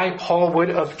why Paul would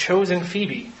have chosen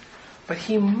Phoebe. But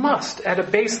he must, at a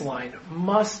baseline,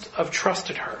 must have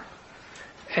trusted her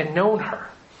and known her.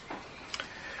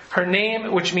 Her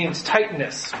name, which means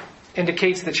Titaness,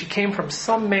 indicates that she came from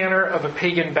some manner of a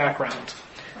pagan background,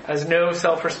 as no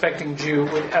self-respecting Jew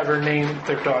would ever name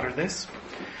their daughter this.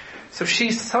 So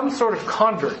she's some sort of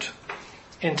convert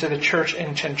into the church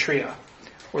in Cenchrea,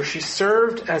 where she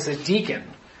served as a deacon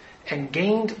and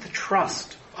gained the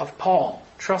trust of Paul,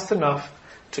 trust enough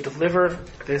to deliver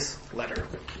this letter.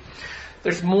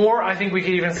 There's more I think we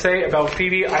could even say about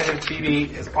Phoebe. I think Phoebe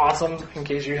is awesome, in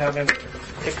case you haven't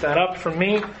picked that up from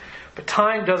me. But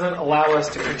time doesn't allow us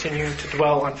to continue to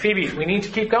dwell on Phoebe. We need to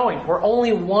keep going. We're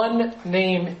only one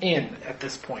name in at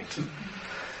this point.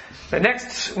 The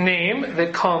next name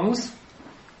that comes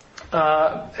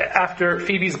after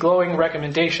Phoebe's glowing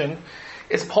recommendation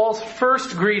is Paul's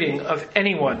first greeting of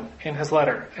anyone in his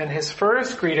letter. And his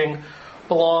first greeting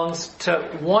belongs to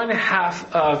one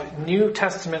half of New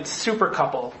Testament super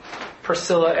couple,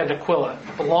 Priscilla and Aquila.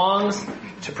 It belongs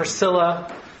to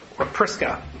Priscilla or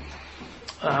Prisca.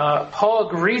 Paul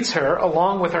greets her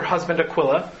along with her husband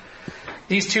Aquila.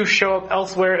 These two show up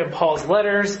elsewhere in Paul's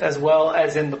letters as well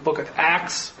as in the book of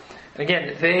Acts. And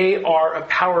again, they are a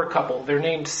power couple. They're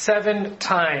named 7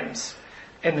 times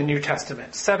in the New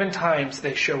Testament. 7 times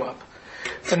they show up.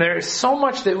 And there is so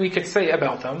much that we could say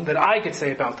about them, that I could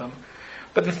say about them.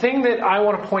 But the thing that I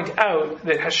want to point out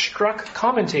that has struck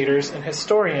commentators and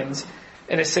historians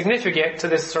and is significant to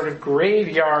this sort of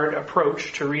graveyard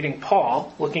approach to reading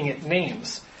Paul, looking at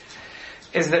names,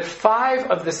 is that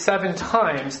 5 of the 7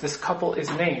 times this couple is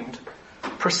named,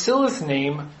 Priscilla's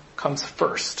name comes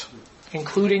first,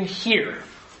 including here.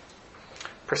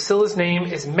 Priscilla's name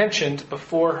is mentioned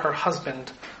before her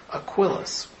husband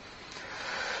Aquila's.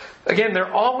 Again,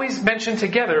 they're always mentioned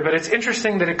together, but it's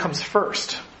interesting that it comes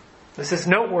first. This is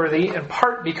noteworthy in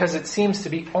part because it seems to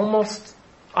be almost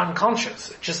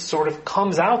unconscious. It just sort of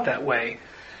comes out that way,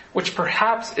 which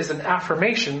perhaps is an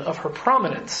affirmation of her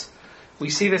prominence. We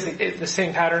see the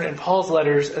same pattern in Paul's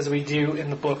letters as we do in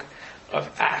the book of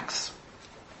Acts.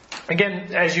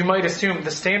 Again, as you might assume,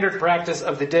 the standard practice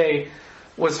of the day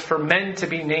was for men to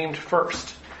be named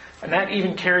first. And that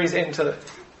even carries into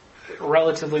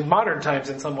relatively modern times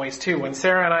in some ways too. When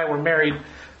Sarah and I were married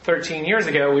 13 years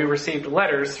ago, we received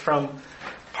letters from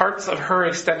parts of her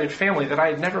extended family that I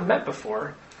had never met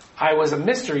before. I was a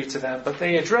mystery to them, but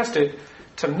they addressed it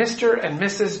to Mr. and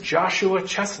Mrs. Joshua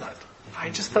Chestnut. I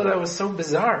just thought that was so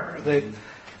bizarre that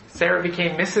Sarah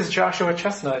became Mrs. Joshua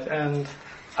Chestnut and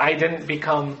I didn't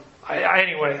become...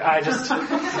 Anyway,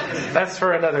 that's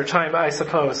for another time, I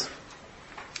suppose.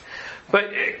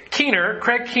 But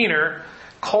Craig Keener,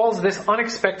 calls this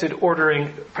unexpected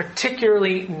ordering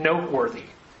particularly noteworthy.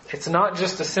 It's not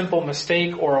just a simple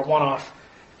mistake or a one-off.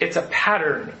 It's a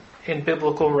pattern in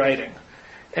biblical writing.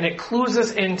 And it clues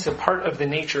us into part of the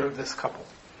nature of this couple.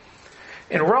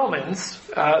 In Romans,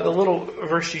 the little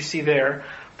verse you see there,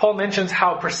 Paul mentions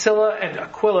how Priscilla and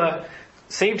Aquila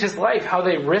saved his life, how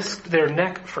they risked their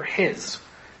neck for his.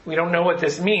 We don't know what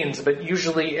this means, but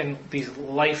usually in these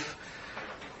life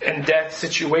and death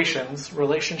situations,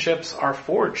 relationships are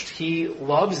forged. He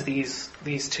loves these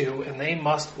two, and they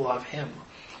must love him.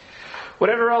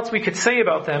 Whatever else we could say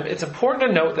about them, it's important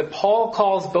to note that Paul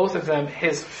calls both of them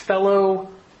his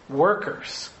fellow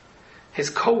workers, his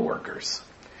co-workers,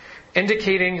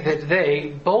 indicating that they,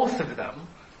 both of them,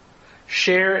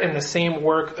 share in the same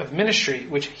work of ministry,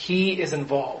 which he is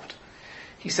involved.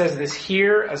 He says this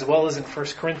here, as well as in 1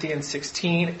 Corinthians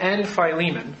 16 and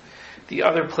Philemon, the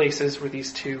other places where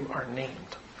these two are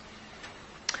named.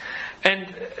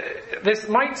 And this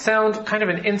might sound kind of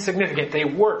an insignificant. They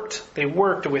worked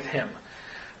with him.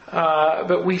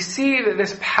 But we see that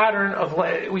this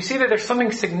pattern we see that there's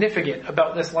something significant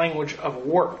about this language of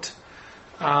worked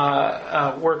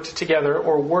together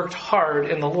or worked hard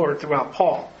in the Lord throughout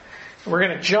Paul. We're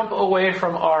going to jump away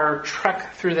from our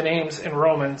trek through the names in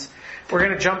Romans. We're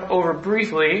going to jump over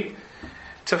briefly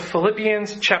to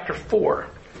Philippians chapter 4,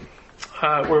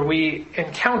 where we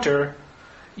encounter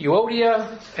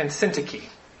Euodia and Syntyche.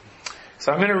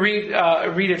 So I'm going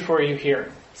to read it for you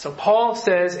here. So Paul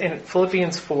says in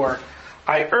Philippians 4,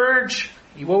 I urge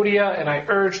Euodia and I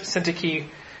urge Syntyche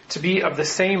to be of the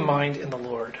same mind in the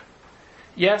Lord.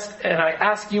 Yes, and I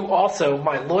ask you also,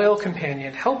 my loyal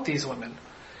companion, help these women,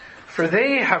 for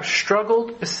they have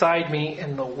struggled beside me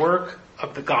in the work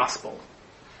of the gospel,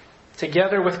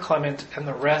 together with Clement and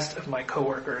the rest of my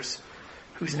co-workers,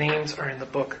 whose names are in the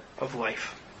book of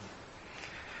life.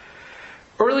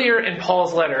 Earlier in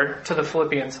Paul's letter to the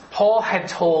Philippians, Paul had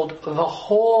told the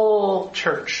whole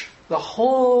church, the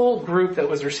whole group that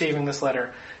was receiving this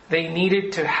letter, they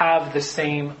needed to have the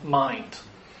same mind.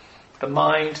 The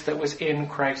mind that was in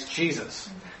Christ Jesus.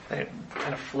 And it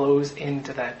kind of flows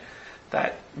into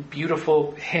that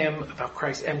beautiful hymn about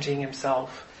Christ emptying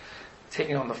himself,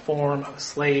 taking on the form of a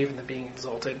slave and then being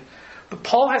exalted. But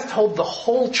Paul has told the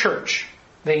whole church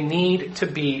they need to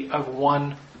be of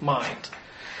one mind.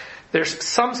 There's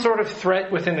some sort of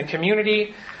threat within the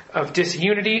community of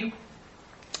disunity,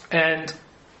 and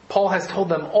Paul has told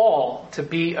them all to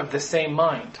be of the same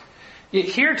mind. Yet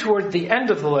here toward the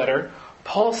end of the letter,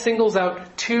 Paul singles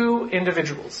out two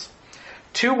individuals,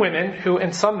 two women who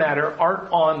in some matter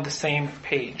aren't on the same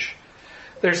page.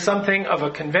 There's something of a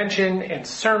convention in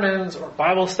sermons or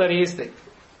Bible studies that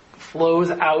flows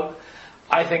out,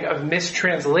 I think, of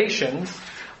mistranslations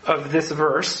of this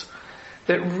verse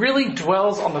that really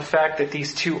dwells on the fact that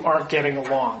these two aren't getting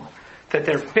along, that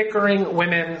they're bickering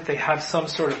women, they have some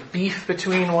sort of beef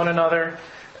between one another,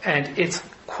 and it's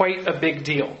quite a big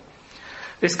deal.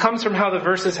 This comes from how the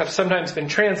verses have sometimes been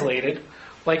translated,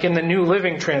 like in the New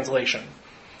Living Translation,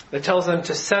 that tells them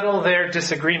to settle their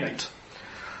disagreement.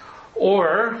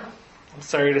 Or, I'm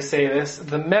sorry to say this,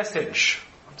 the Message.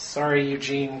 I'm sorry,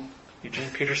 Eugene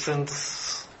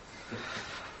Peterson's.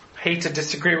 Hate to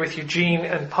disagree with Eugene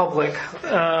in public.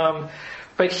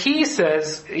 But he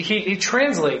says, he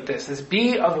translates this as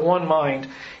be of one mind.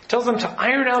 He tells them to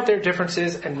iron out their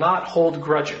differences and not hold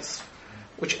grudges,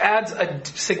 which adds a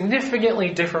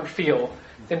significantly different feel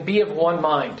than be of one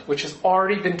mind, which has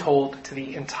already been told to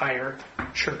the entire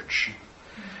church.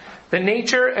 The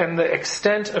nature and the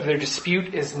extent of their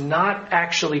dispute is not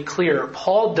actually clear.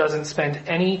 Paul doesn't spend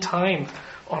any time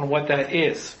on what that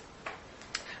is.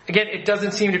 Again, it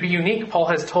doesn't seem to be unique. Paul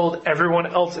has told everyone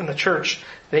else in the church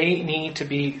they need to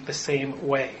be the same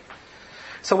way.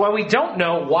 So while we don't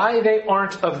know why they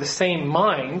aren't of the same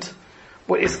mind,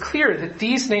 what is clear that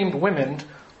these named women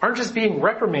aren't just being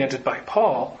reprimanded by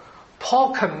Paul.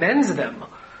 Paul commends them.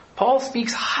 Paul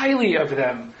speaks highly of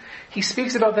them. He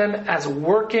speaks about them as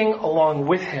working along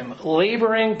with him,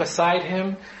 laboring beside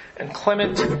him, and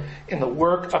Clement in the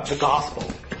work of the gospel.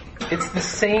 It's the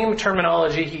same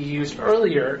terminology he used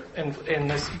earlier in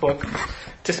this book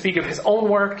to speak of his own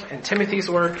work and Timothy's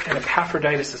work and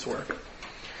Epaphroditus' work.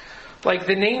 Like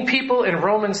the named people in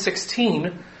Romans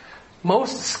 16,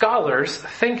 most scholars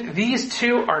think these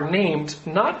two are named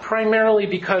not primarily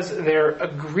because their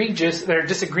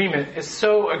disagreement is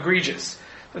so egregious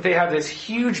that they have this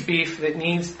huge beef that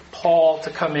needs Paul to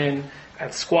come in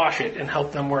and squash it and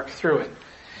help them work through it.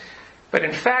 But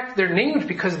in fact, they're named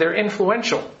because they're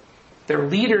influential. They're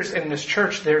leaders in this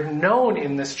church. They're known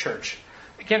in this church.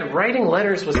 Again, writing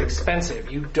letters was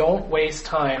expensive. You don't waste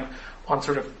time on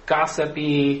sort of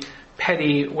gossipy,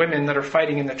 petty women that are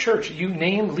fighting in the church. You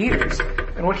name leaders.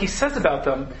 And what he says about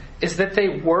them is that they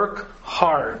work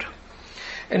hard.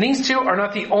 And these two are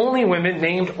not the only women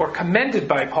named or commended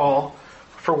by Paul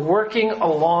for working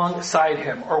alongside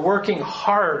him or working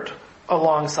hard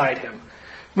alongside him.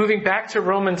 Moving back to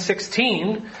Romans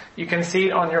 16, you can see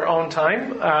it on your own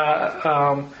time.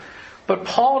 But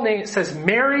Paul says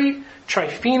Mary,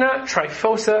 Tryphena,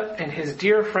 Tryphosa, and his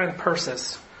dear friend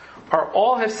Persis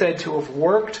all have said to have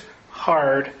worked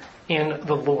hard in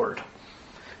the Lord.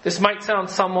 This might sound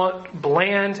somewhat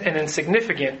bland and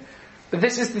insignificant, but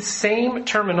this is the same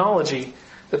terminology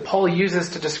that Paul uses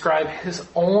to describe his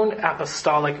own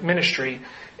apostolic ministry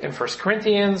in 1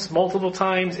 Corinthians multiple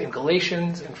times, in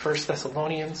Galatians, in 1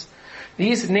 Thessalonians.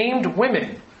 These named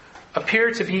women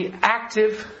appear to be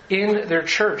active in their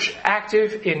church,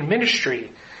 active in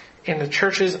ministry in the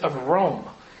churches of Rome.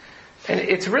 And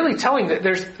it's really telling that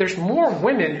there's more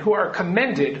women who are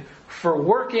commended for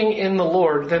working in the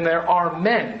Lord than there are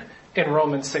men in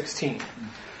Romans 16.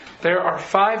 There are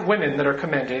 5 women that are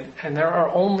commended, and there are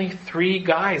only 3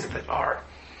 guys that are.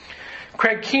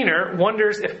 Craig Keener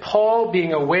wonders if Paul,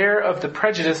 being aware of the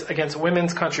prejudice against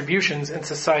women's contributions in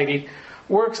society,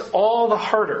 works all the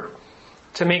harder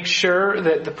to make sure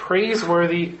that the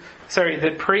praiseworthy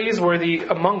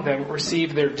among them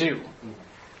receive their due.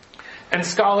 And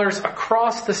scholars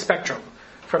across the spectrum,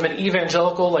 from an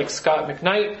evangelical like Scott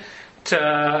McKnight to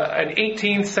an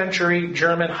 18th century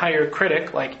German higher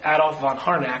critic like Adolf von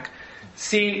Harnack,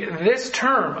 see this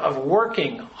term of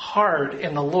working hard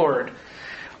in the Lord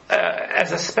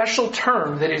as a special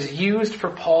term that is used for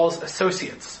Paul's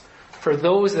associates, for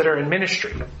those that are in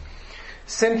ministry.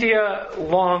 Cynthia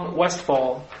Long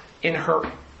Westfall, in her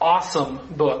awesome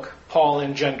book, Paul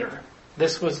and Gender,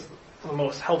 this was the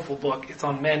most helpful book. It's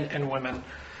on men and women.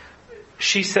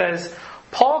 She says,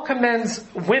 Paul commends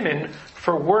women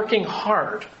for working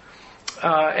hard.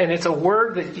 And it's a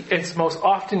word that it's most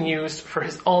often used for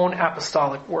his own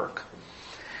apostolic work.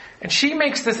 And she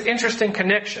makes this interesting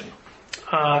connection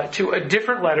to a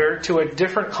different letter, to a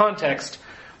different context,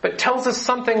 but tells us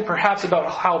something perhaps about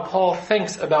how Paul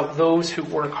thinks about those who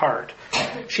work hard.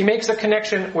 She makes a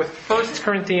connection with 1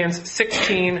 Corinthians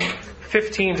 16,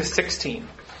 15 to 16.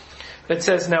 That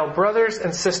says, now brothers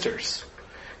and sisters,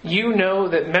 you know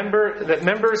that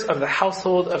members of the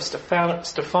household of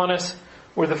Stephanas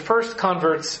were the first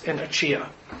converts in Achaia,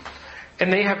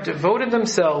 and they have devoted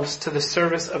themselves to the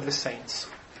service of the saints.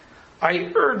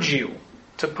 I urge you,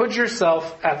 to put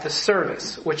yourself at the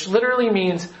service, which literally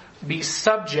means be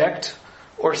subject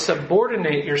or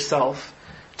subordinate yourself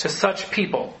to such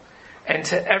people and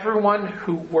to everyone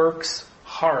who works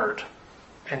hard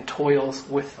and toils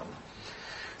with them.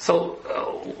 So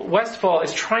Westphal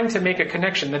is trying to make a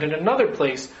connection that in another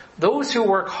place, those who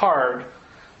work hard,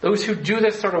 those who do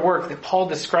this sort of work that Paul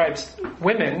describes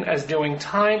women as doing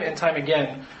time and time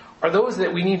again, are those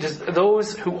that we need to,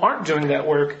 those who aren't doing that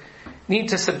work need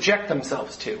to subject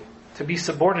themselves to be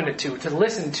subordinate to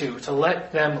listen to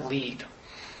let them lead.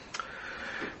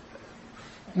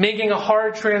 Making a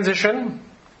hard transition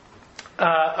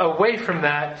away from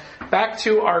that, back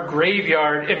to our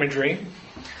graveyard imagery.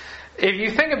 If you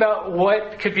think about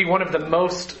what could be one of the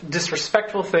most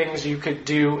disrespectful things you could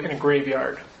do in a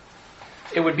graveyard,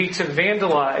 it would be to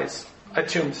vandalize a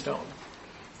tombstone.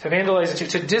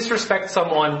 To disrespect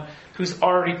someone who's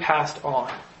already passed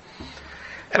on.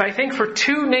 And I think for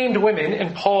two named women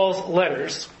in Paul's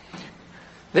letters,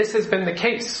 this has been the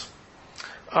case.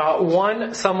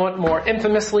 One, somewhat more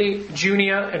infamously,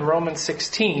 Junia in Romans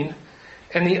 16,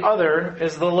 and the other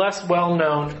is the less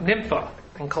well-known Nympha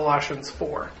in Colossians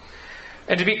 4.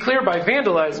 And to be clear, by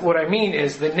vandalize, what I mean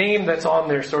is the name that's on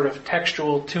their sort of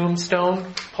textual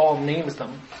tombstone. Paul names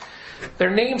them.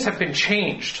 Their names have been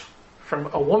changed from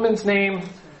a woman's name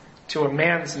to a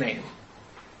man's name.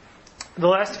 The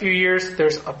last few years,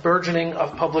 there's a burgeoning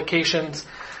of publications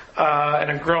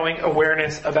and a growing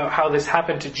awareness about how this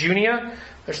happened to Junia.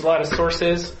 There's a lot of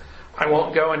sources. I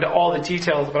won't go into all the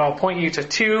details, but I'll point you to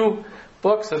two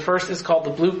books. The first is called The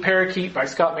Blue Parakeet by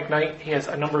Scott McKnight. He has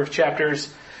a number of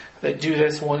chapters that do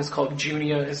this. One is called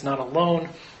Junia is Not Alone,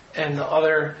 and the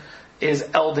other is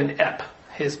Eldon Epp,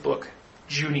 his book,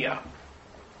 Junia.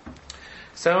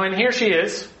 So, and here she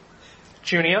is,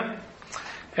 Junia,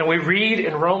 and we read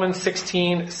in Romans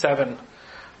 16:7.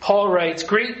 Paul writes,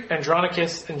 "Greet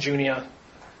Andronicus and Junia,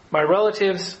 my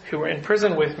relatives who were in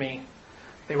prison with me.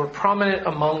 They were prominent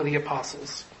among the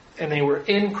apostles, and they were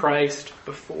in Christ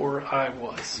before I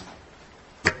was."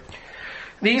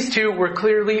 These two were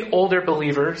clearly older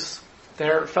believers.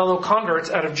 They're fellow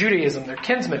converts out of Judaism. They're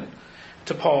kinsmen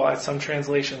to Paul, as some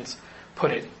translations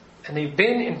put it. And they've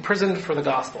been imprisoned for the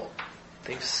gospel.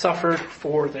 They've suffered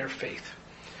for their faith.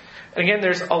 And again,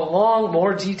 there's a long,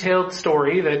 more detailed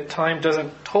story that time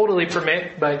doesn't totally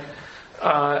permit, but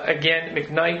again,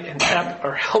 McKnight and Epp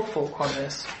are helpful on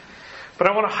this. But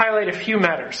I want to highlight a few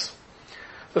matters.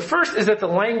 The first is that the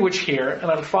language here, and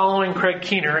I'm following Craig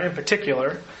Keener in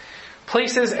particular,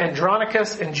 places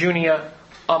Andronicus and Junia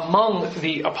among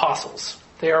the apostles.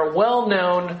 They are well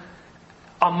known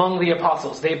among the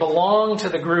apostles. They belong to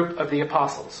the group of the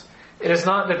apostles. It is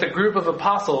not that the group of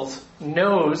apostles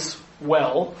knows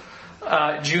well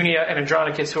Junia and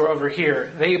Andronicus who are over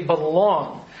here. They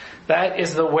belong. That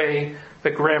is the way the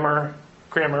grammar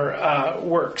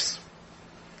works.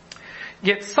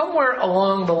 Yet somewhere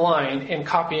along the line in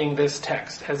copying this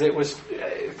text, as it was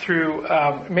through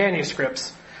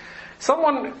manuscripts,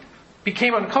 someone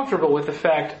became uncomfortable with the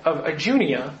fact of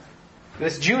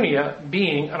this Junia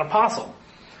being an apostle.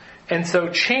 And so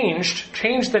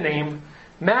changed the name,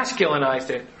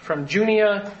 masculinized it from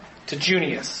Junia to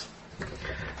Junius.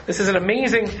 This is an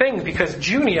amazing thing because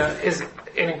Junia is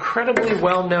an incredibly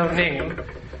well-known name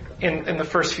in the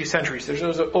first few centuries.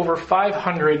 There's over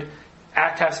 500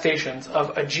 attestations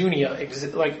of a Junia.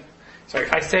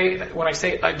 When I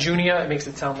say a Junia, it makes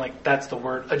it sound like that's the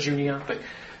word, a Junia, but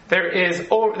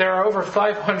there are over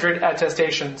 500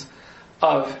 attestations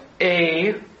of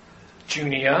a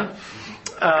Junia.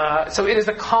 So it is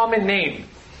a common name.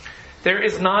 There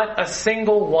is not a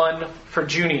single one for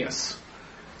Junius.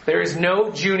 There is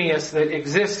no Junius that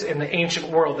exists in the ancient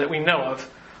world that we know of,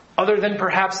 other than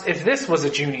perhaps if this was a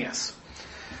Junius.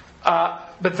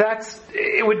 But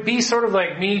it would be sort of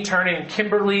like me turning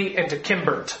Kimberly into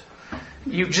Kimbert.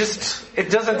 It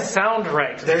doesn't sound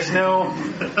right. There's no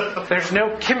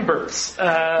Kimberts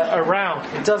around.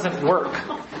 It doesn't work.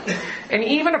 And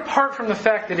even apart from the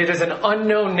fact that it is an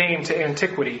unknown name to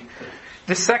antiquity,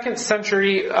 the 2nd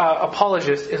century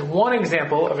apologist is one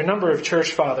example of a number of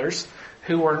church fathers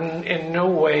who were in no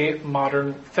way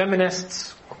modern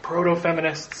feminists or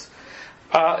proto-feminists.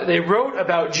 They wrote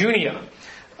about Junia,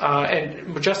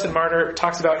 and Justin Martyr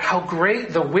talks about how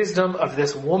great the wisdom of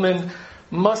this woman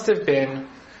must have been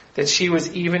that she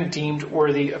was even deemed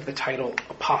worthy of the title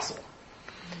apostle.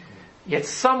 Yet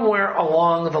somewhere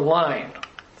along the line,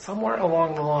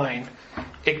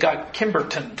 it got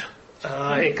Kimbertoned.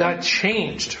 It got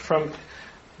changed from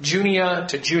Junia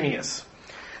to Junius.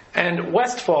 And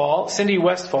Westphal, Cindy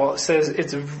Westphal, says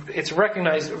it's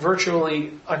recognized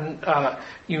virtually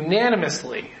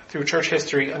unanimously through church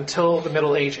history until the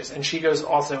Middle Ages. And she goes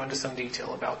also into some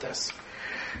detail about this.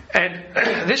 And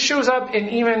this shows up in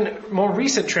even more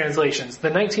recent translations. The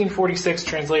 1946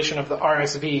 translation of the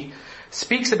RSV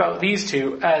speaks about these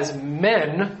two as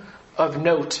men of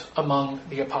note among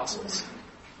the apostles.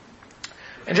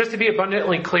 And just to be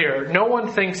abundantly clear, no one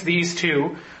thinks these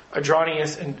two,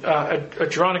 Andronicus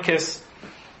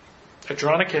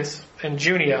and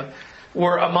Junia,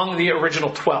 were among the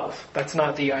original 12. That's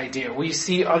not the idea. We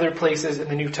see other places in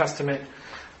the New Testament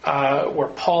where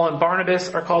Paul and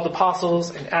Barnabas are called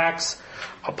apostles in Acts.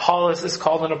 Apollos is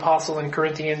called an apostle in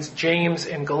Corinthians. James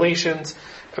in Galatians.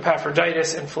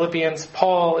 Epaphroditus in Philippians.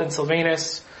 Paul in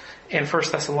Silvanus in 1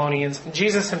 Thessalonians. And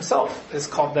Jesus himself is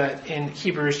called that in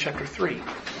Hebrews chapter 3.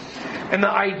 And the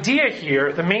idea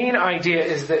here, the main idea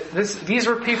is that these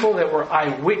were people that were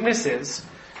eyewitnesses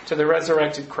to the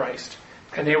resurrected Christ.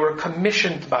 And they were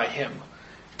commissioned by him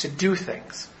to do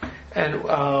things. And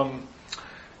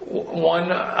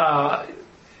one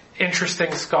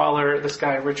interesting scholar, this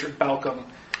guy Richard Balcom,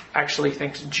 actually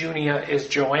thinks Junia is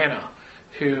Joanna,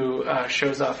 who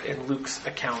shows up in Luke's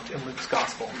account, in Luke's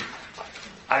gospel.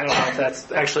 I don't know if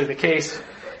that's actually the case.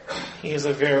 He is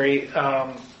a very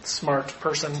smart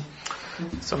person,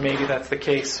 so maybe that's the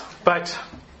case. But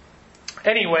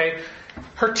anyway,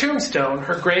 her tombstone,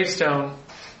 her gravestone,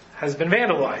 has been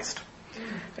vandalized.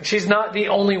 And she's not the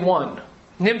only one.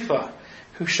 Nympha,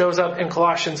 who shows up in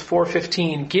Colossians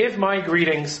 4:15, give my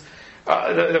greetings,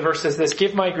 the verse says this,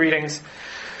 give my greetings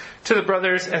to the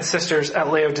brothers and sisters at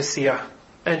Laodicea,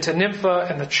 and to Nympha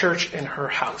and the church in her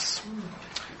house.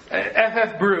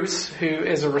 F.F. Bruce, who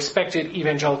is a respected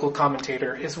evangelical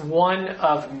commentator, is one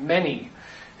of many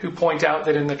who point out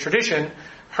that in the tradition,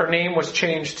 her name was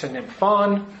changed to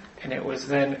Nymphon, and it was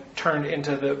then turned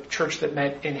into the church that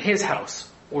met in his house,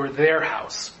 or their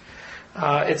house.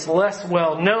 It's less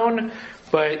well known,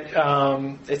 but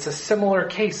it's a similar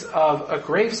case of a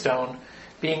gravestone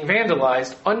being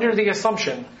vandalized under the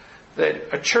assumption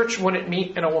that a church wouldn't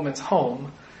meet in a woman's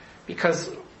home because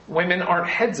women aren't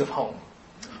heads of home.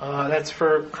 That's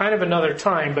for kind of another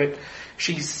time, but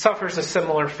she suffers a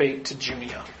similar fate to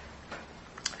Junia.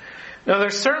 Now,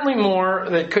 there's certainly more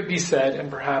that could be said,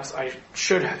 and perhaps I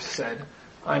should have said.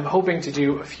 I'm hoping to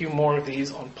do a few more of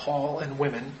these on Paul and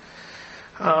women.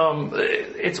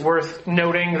 It's worth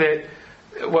noting that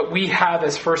what we have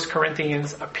as 1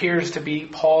 Corinthians appears to be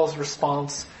Paul's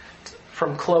response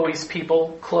from Chloe's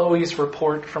people, Chloe's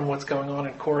report from what's going on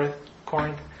in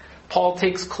Corinth. Paul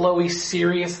takes Chloe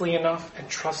seriously enough and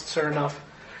trusts her enough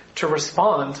to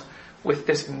respond with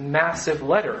this massive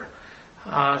letter.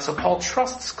 So Paul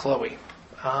trusts Chloe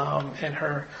in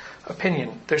her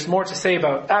opinion. There's more to say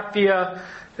about Apphia.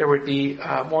 There would be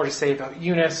more to say about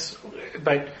Eunice,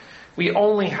 but we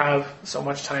only have so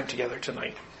much time together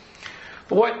tonight.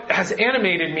 But what has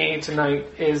animated me tonight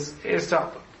is to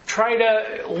try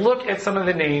to look at some of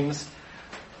the names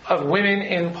of women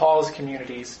in Paul's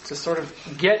communities to sort of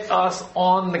get us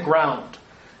on the ground,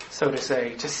 so to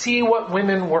say, to see what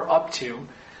women were up to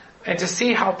and to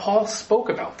see how Paul spoke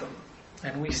about them.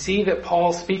 And we see that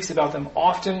Paul speaks about them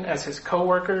often as his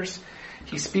co-workers.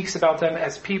 He speaks about them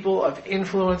as people of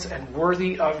influence and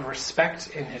worthy of respect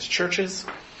in his churches.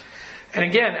 And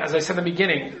again, as I said in the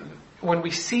beginning, when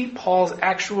we see Paul's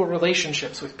actual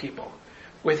relationships with people,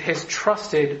 with his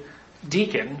trusted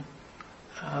deacon,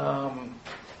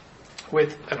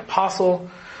 with an apostle,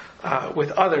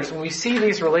 with others, when we see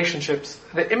these relationships,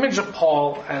 the image of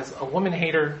Paul as a woman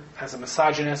hater, as a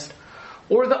misogynist,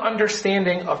 or the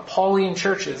understanding of Pauline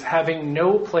churches having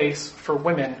no place for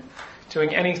women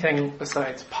doing anything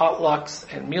besides potlucks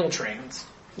and meal trains,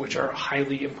 which are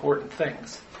highly important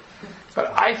things.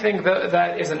 But I think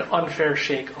that is an unfair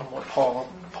shake on what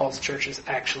Paul's churches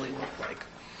actually look like.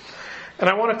 And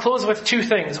I want to close with two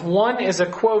things. One is a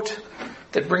quote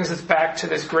that brings us back to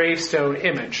this gravestone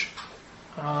image.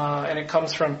 And it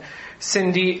comes from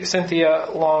Cynthia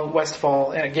Long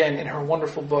Westphal, and again in her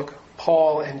wonderful book,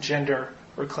 Paul and Gender,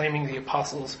 Reclaiming the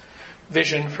Apostles'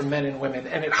 Vision for Men and Women.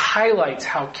 And it highlights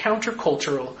how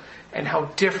countercultural and how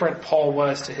different Paul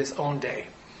was to his own day.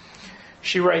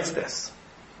 She writes this: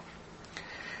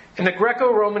 in the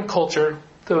Greco-Roman culture,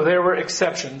 though there were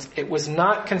exceptions, it was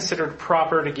not considered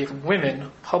proper to give women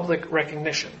public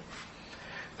recognition.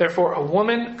 Therefore, a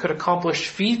woman could accomplish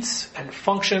feats and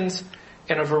functions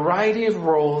in a variety of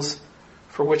roles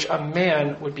for which a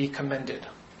man would be commended.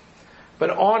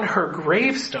 But on her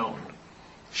gravestone,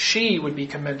 she would be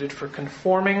commended for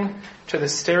conforming to the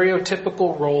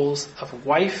stereotypical roles of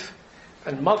wife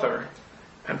and mother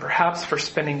and perhaps for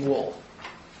spinning wool.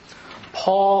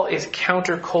 Paul is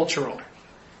countercultural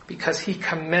because he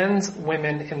commends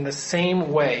women in the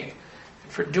same way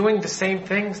for doing the same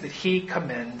things that he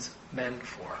commends men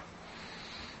for.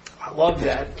 I love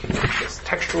that. This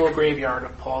textual graveyard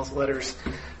of Paul's letters.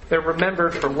 They're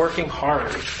remembered for working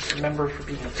hard. They're remembered for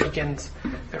being deacons.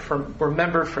 They're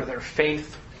remembered for their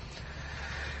faith.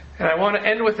 And I want to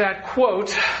end with that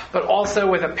quote, but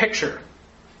also with a picture.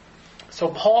 So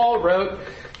Paul wrote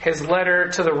his letter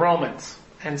to the Romans.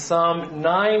 And some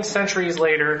 9 centuries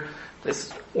later,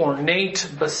 this ornate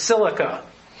basilica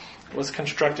was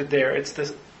constructed there. It's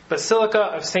the Basilica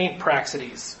of St.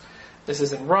 Praxedes. This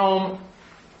is in Rome.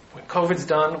 When COVID's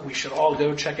done, we should all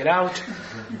go check it out.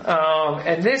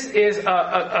 And this is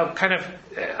a kind of,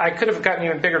 I could have gotten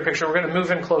you a bigger picture. We're going to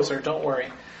move in closer, don't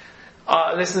worry.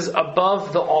 This is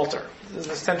above the altar. This is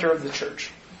the center of the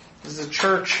church. This is a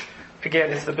church,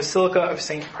 again, it's the Basilica of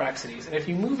St. Praxedes. And if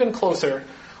you move in closer,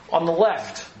 on the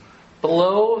left,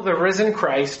 below the risen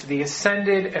Christ, the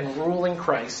ascended and ruling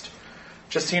Christ,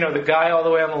 just so you know, the guy all the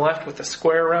way on the left with the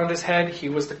square around his head, he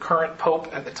was the current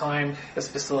pope at the time this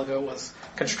basilica was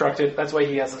constructed. That's why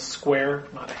he has a square,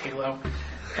 not a halo.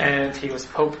 And he was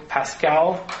Pope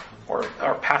Pascal, or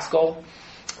Paschal.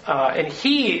 And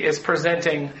he is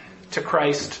presenting to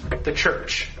Christ the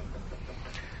church.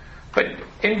 But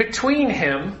in between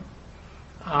him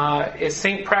is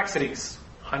St. Praxedes,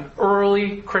 an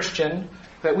early Christian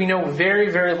that we know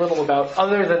very, very little about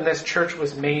other than this church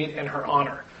was made in her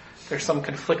honor. There's some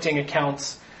conflicting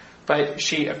accounts, but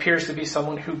she appears to be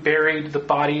someone who buried the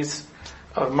bodies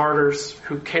of martyrs,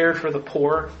 who cared for the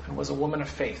poor, and was a woman of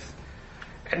faith.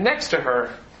 And next to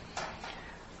her,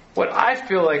 what I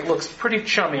feel like looks pretty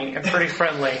chummy and pretty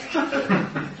friendly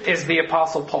is the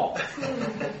Apostle Paul,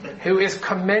 who is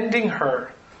commending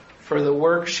her for the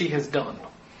work she has done.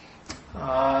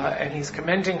 And he's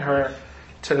commending her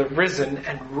to the risen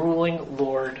and ruling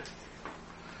Lord.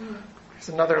 There's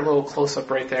another little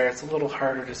close-up right there. It's a little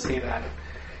harder to see that.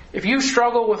 If you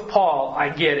struggle with Paul, I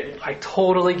get it. I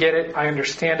totally get it. I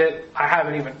understand it. I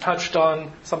haven't even touched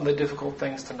on some of the difficult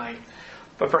things tonight.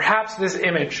 But perhaps this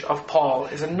image of Paul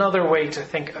is another way to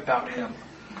think about him.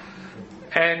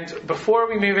 And before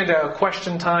we move into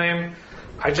question time,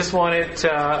 I just wanted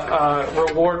to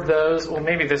reward those. Well,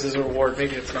 maybe this is a reward.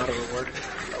 Maybe it's not a reward.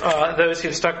 Those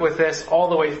who've stuck with this all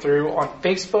the way through on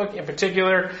Facebook in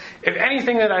particular. If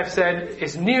anything that I've said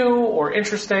is new or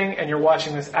interesting and you're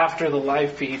watching this after the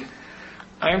live feed,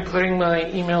 I'm putting my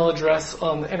email address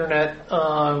on the internet,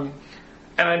 and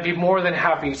I'd be more than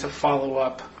happy to follow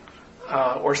up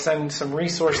or send some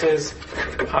resources.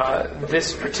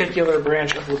 This particular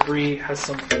branch of L'Abri has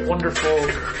some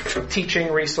wonderful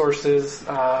teaching resources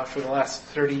for the last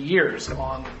 30 years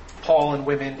on Paul and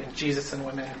women and Jesus and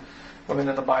women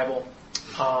in the Bible.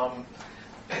 And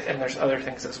there's other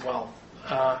things as well.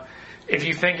 If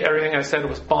you think everything I said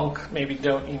was bunk, maybe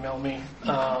don't email me.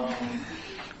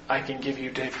 I can give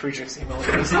you Dave Friedrich's email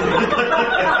address.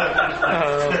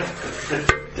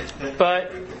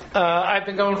 But I've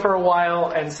been going for a while,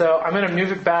 and so I'm going to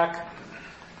move it back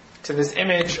to this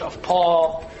image of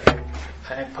Paul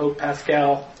and Pope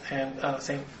Pascal and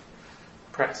St.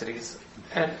 Praxedes.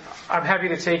 And I'm happy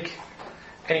to take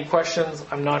any questions.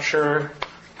 I'm not sure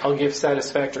I'll give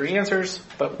satisfactory answers,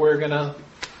 but we're gonna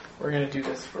do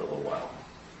this for a little while.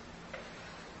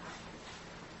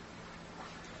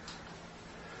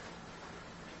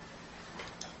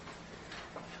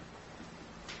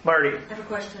 Marty. I have a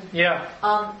question.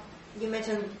 Yeah. You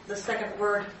mentioned the second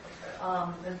word,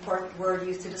 important word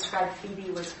used to describe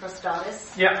Phoebe was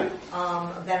Chrostatus. Yeah.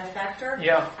 A benefactor.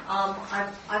 Yeah.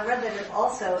 I've read that it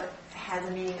also has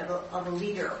a meaning of a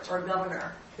leader or a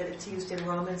governor, that it's used in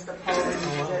Romans, that Paul uses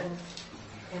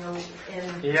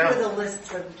in two of the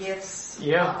lists of gifts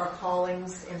or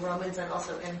callings in Romans, and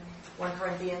also in 1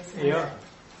 Corinthians.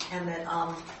 And that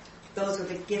those with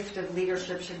the gift of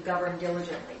leadership should govern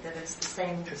diligently, that it's the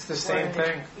same. It's the same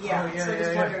thing.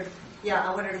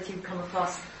 I wondered if you'd come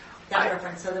across that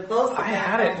reference. So that both I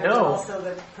had it, no. Also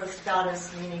the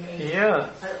Chrostatus, meaning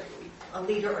a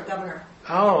leader or governor.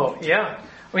 Oh, yeah.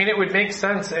 I mean, it would make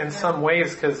sense in some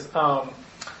ways because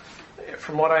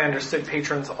from what I understood,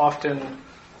 patrons often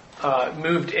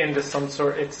moved into some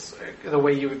sort, it's the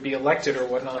way you would be elected or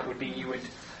whatnot would be you would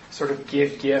sort of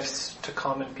give gifts to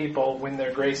common people, win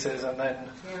their graces, and then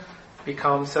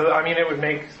become, so I mean it would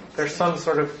make, there's some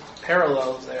sort of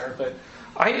parallels there, but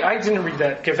I didn't read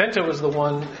that. Gaventa was the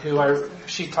one who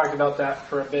she talked about that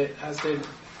for a bit, as did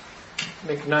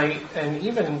McKnight, and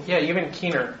even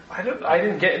Keener. I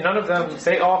didn't get, none of them,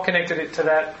 they all connected it to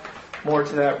that, more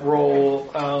to that role,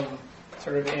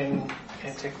 sort of in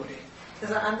antiquity.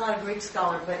 Because I'm not a Greek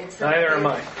scholar, but it's Neither am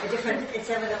I. It's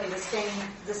evidently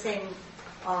the same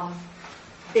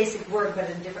basic word, but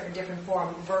in a different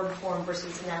form, verb form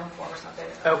versus noun form or something.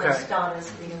 Okay.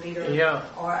 Status, being a leader. Yeah.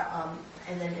 Or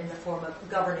and then in the form of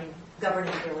governing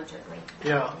diligently.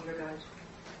 Yeah. In regard.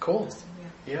 Cool.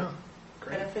 Yeah. Yeah.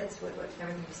 Great. And it fits with what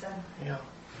everything you said. Yeah.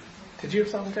 Did you have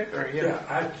something, Dick? Or Yeah,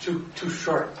 I have two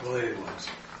short related ones.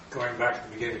 Going back to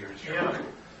the beginning of your Yeah.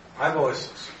 I've always,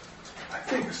 I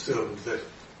think, assumed that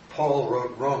Paul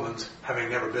wrote Romans having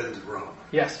never been to Rome.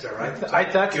 Yes. Is that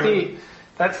right?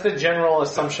 That's the general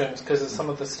assumption because of some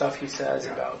of the stuff he says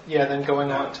about then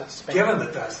going on to Spain. Given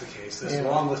that that's the case, this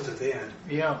long list at the end.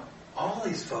 Yeah. All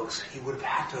these folks he would have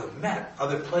had to have met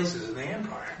other places in the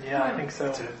empire. Yeah, I think so.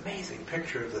 It's an amazing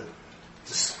picture of the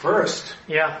dispersed.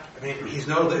 Yeah. I mean, he's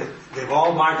know that they've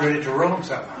all migrated to Rome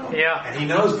somehow. Yeah. And he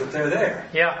knows that they're there.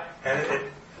 Yeah. And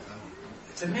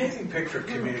it's an amazing picture of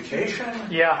communication.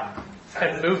 Yeah.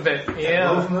 And movement.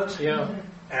 And movement. Yeah.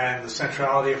 And the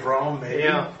centrality of Rome, maybe.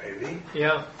 Yeah. Maybe.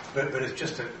 Yeah. But it's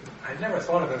just I never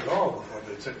thought of it at all before,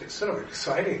 but it's sort of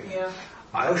exciting. Yeah.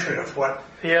 Ocean of what.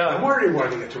 Yeah. I wondered he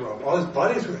wanted to get to Rome. All his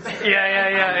buddies were there.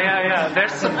 Yeah.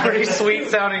 There's some pretty sweet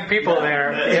sounding people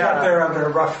there. They got there under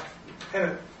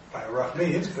by rough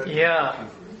means, but yeah.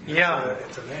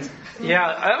 It's amazing. Yeah,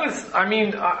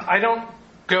 I don't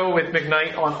go with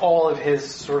McKnight on all of his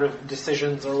sort of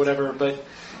decisions or whatever, but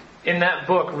in that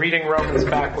book, Reading Romans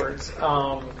Backwards,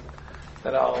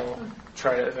 that I'll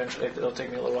try to eventually, it'll take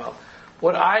me a little while.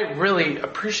 What I really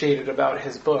appreciated about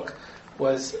his book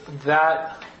was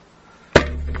that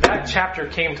chapter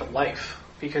came to life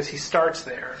because he starts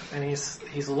there and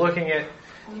he's looking at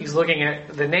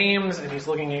the names and he's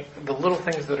looking at the little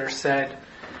things that are said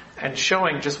and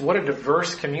showing just what a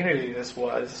diverse community this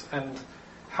was and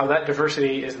how that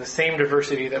diversity is the same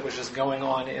diversity that was just going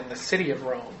on in the city of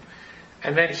Rome.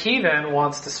 And then he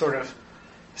wants to sort of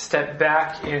step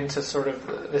back into sort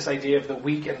of this idea of the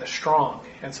weak and the strong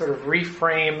and sort of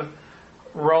reframe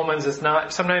Romans as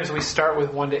not, sometimes we start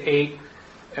with 1 to 8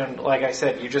 and like I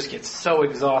said, you just get so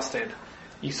exhausted.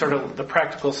 You sort of, the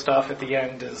practical stuff at the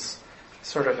end is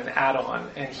sort of an add-on.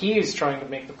 And he is trying to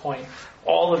make the point,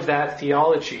 all of that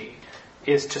theology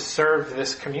is to serve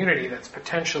this community that's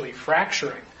potentially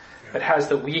fracturing, that has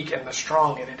the weak and the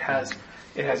strong, and it has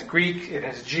Greek, it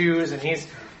has Jews, and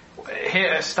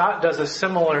Stott does a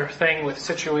similar thing with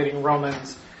situating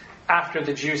Romans after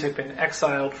the Jews had been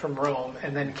exiled from Rome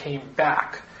and then came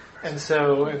back. And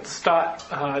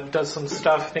Stott does some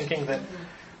stuff thinking that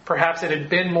perhaps it had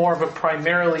been more of a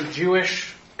primarily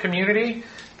Jewish community,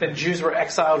 that Jews were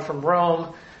exiled from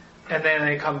Rome, and then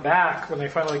they come back, when they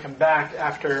finally come back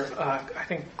after, I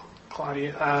think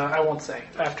Claudius, I won't say,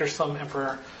 after some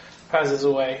emperor passes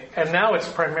away. And now it's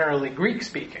primarily Greek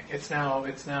speaking. It's no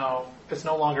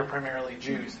longer primarily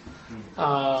Jews.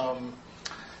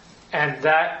 And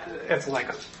that, it's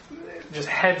like just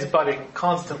heads butting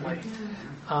constantly.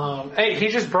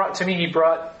 He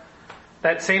brought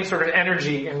that same sort of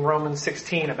energy in Romans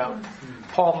 16 about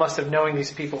Paul must have known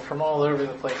these people from all over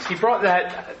the place. He brought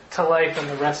that to life in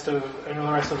the rest of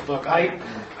the book. I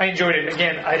enjoyed it.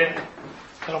 Again, I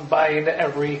don't buy into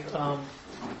every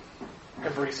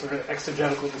sort of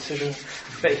exegetical decision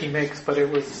that he makes, but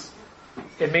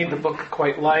it made the book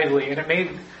quite lively, and it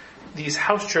made these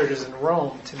house churches in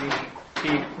Rome to me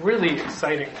be really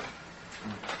exciting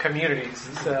communities.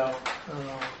 So,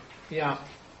 yeah.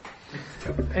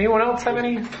 Anyone else have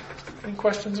any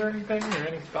questions or anything, or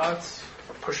any thoughts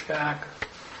or pushback?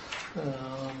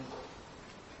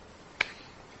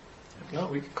 If not,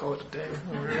 we could call it a day.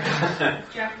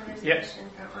 Jeff, there's a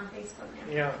question on Facebook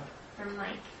now. Yeah. From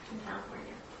Mike in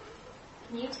California.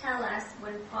 Can you tell us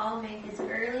when Paul made his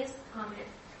earliest comment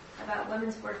about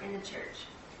women's work in the church?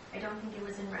 I don't think it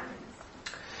was in Romans.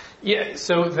 Yeah,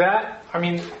 so that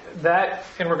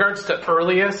in regards to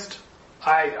earliest,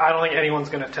 I don't think anyone's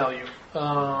going to tell you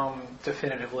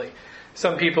definitively.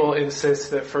 Some people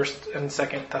insist that 1st and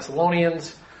 2nd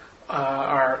Thessalonians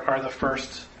are the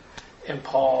first in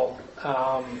Paul.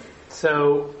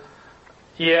 So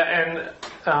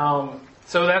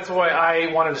that's why I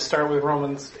wanted to start with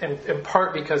Romans, in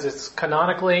part because it's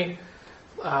canonically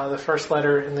the first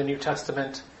letter in the New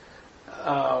Testament.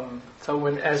 So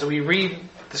as we read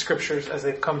the scriptures as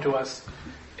they've come to us,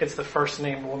 it's the first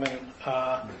named woman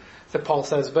that Paul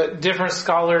says. But different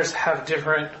scholars have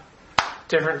different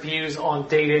views on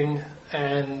dating,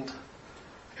 and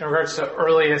in regards to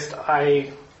earliest,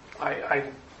 I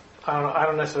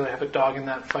don't necessarily have a dog in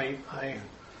that fight. I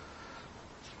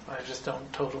just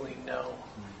don't totally know.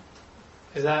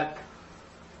 If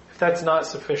that's not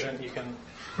sufficient, you can,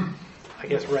 I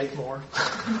guess, write more.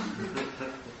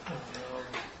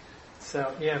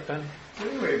 So, yeah, Ben?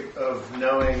 Anyway, of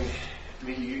knowing, I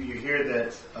mean, you hear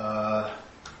that a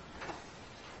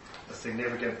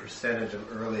significant percentage of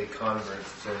early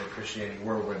converts to Christianity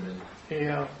were women.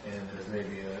 Yeah. And there's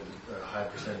maybe a high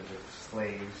percentage of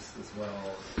slaves as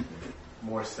well,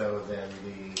 more so than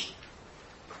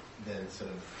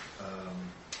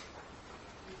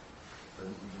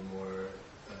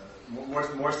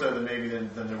more so than maybe than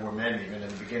there were men even in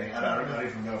the beginning. I don't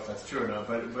even know if that's true or not,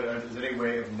 but is there any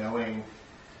way of knowing,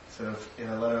 sort of in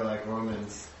a letter like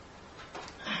Romans,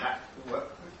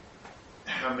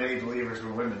 how many believers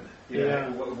were women? You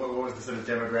know, what was the sort of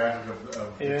demographic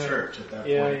of the church at that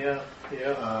point?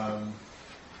 Yeah.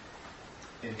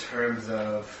 In terms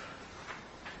of,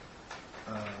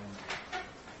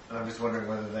 I'm just wondering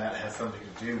whether that has something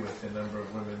to do with the number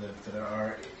of women that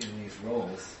are in these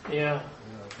roles. Yeah.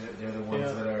 They're the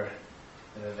ones that are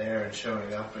there and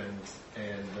showing up and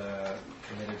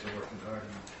committed to working hard.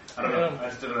 And I don't know. I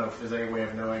just don't know if there's any way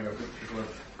of knowing, or if people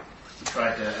have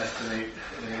tried to estimate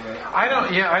in any way.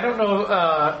 I don't know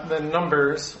the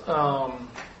numbers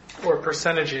or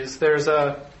percentages. There's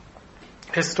a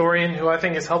historian who I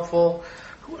think is helpful.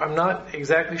 I'm not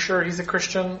exactly sure he's a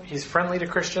Christian. He's friendly to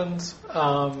Christians.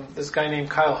 This guy named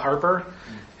Kyle Harper,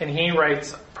 and he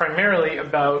writes primarily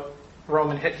about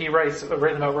written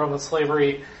about Roman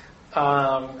slavery,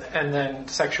 and then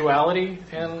sexuality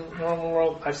in the Roman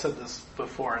world. I've said this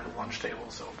before at the lunch table,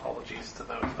 so apologies to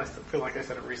those. I feel like I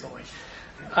said it recently.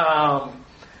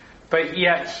 But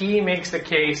yeah, he makes the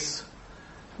case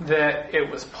that it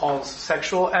was Paul's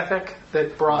sexual ethic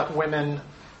that brought women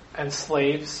and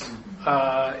slaves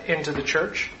into the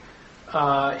church.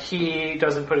 He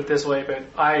doesn't put it this way, but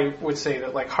I would say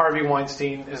that like Harvey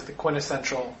Weinstein is the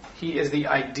quintessential. He is the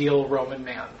ideal Roman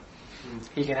man.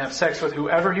 He can have sex with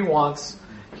whoever he wants.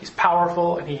 He's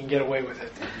powerful and he can get away with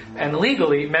it. And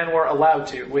legally, men were allowed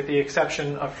to, with the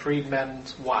exception of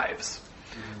freedmen's wives.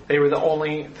 They were the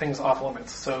only things off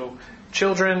limits. So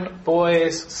children,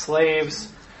 boys,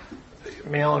 slaves,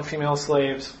 male and female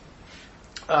slaves,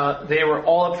 they were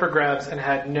all up for grabs and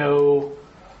had no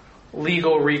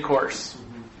legal recourse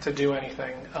to do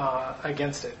anything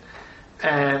against it.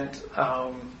 And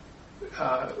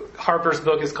Harper's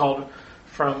book is called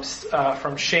From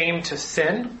Shame to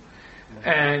Sin,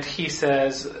 and he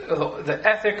says the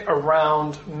ethic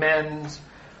around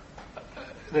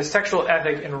the sexual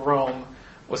ethic in Rome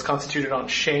was constituted on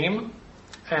shame,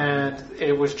 and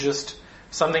it was just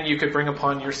something you could bring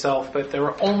upon yourself, but there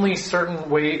were only certain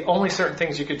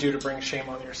things you could do to bring shame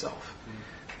on yourself.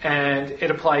 And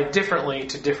it applied differently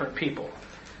to different people.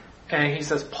 And he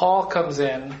says Paul comes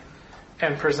in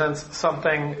and presents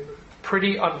something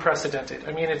pretty unprecedented.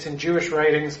 I mean, it's in Jewish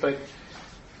writings, but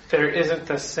there isn't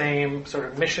the same sort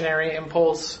of missionary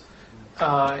impulse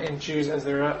in Jews as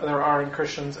there are in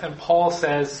Christians. And Paul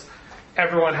says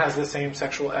everyone has the same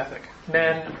sexual ethic.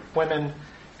 Men, women,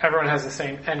 everyone has the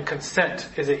same. And consent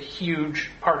is a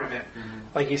huge part of it.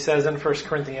 Like he says in 1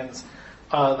 Corinthians,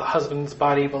 the husband's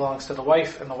body belongs to the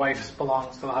wife and the wife's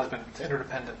belongs to the husband. It's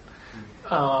interdependent.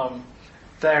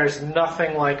 There's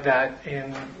nothing like that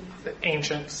in the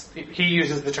ancients. He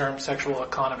uses the term sexual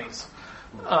economies.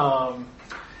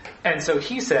 And so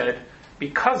he said,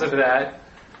 because of that,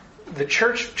 the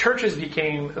churches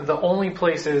became the only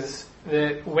places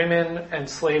that women and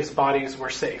slaves' bodies were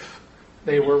safe.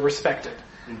 They were respected.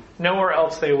 Nowhere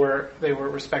else they were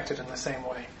respected in the same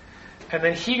way. And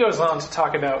then he goes on to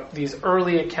talk about these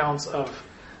early accounts of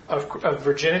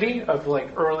virginity, of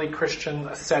like early Christian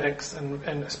ascetics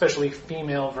and especially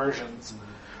female versions.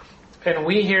 And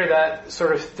we hear that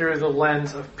sort of through the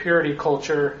lens of purity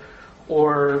culture,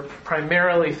 or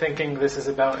primarily thinking this is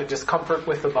about a discomfort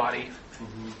with the body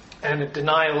and a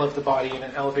denial of the body and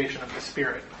an elevation of the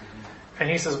spirit. And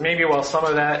he says maybe while some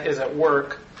of that is at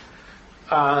work,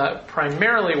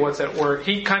 primarily what's at work,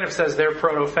 he kind of says they're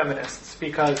proto-feminists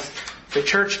because the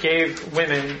church gave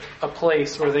women a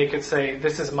place where they could say,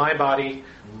 this is my body,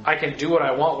 I can do what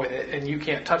I want with it, and you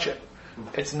can't touch it.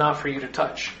 It's not for you to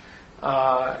touch.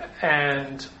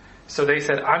 And so they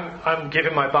said, I'm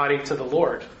giving my body to the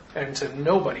Lord and to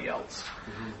nobody else.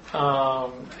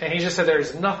 And he just said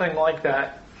there's nothing like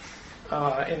that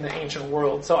in the ancient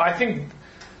world. So I think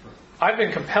I've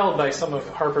been compelled by some of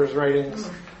Harper's writings,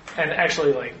 and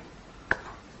actually like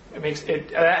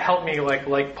that helped me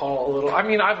like Paul a little. I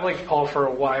mean, I've liked Paul for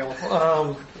a while.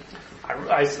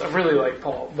 I really like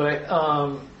Paul, but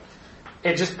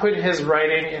it just put his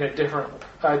writing in a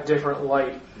different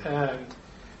light and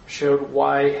showed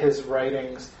why his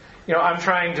writings. You know, I'm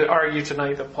trying to argue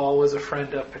tonight that Paul was a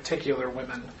friend of particular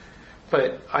women,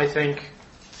 but I think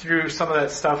through some of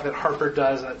that stuff that Harper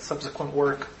does, that subsequent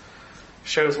work,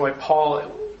 shows why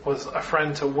Paul was a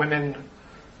friend to women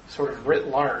sort of writ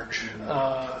large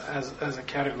as a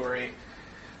category.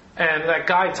 And that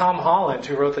guy, Tom Holland,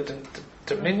 who wrote the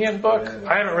Dominion book,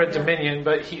 I haven't read Dominion,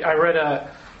 but I read a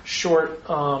short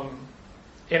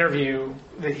interview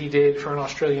that he did for an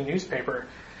Australian newspaper,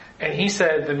 and he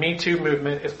said the Me Too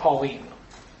movement is Pauline.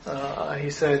 He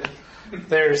said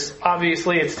there's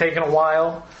obviously it's taken a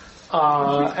while,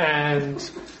 and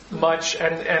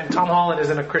Tom Holland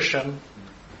isn't a Christian,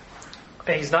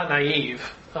 and he's not naive.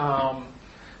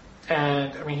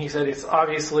 And I mean, he said it's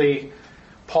obviously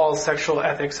Paul's sexual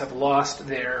ethics have lost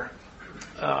their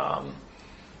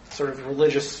sort of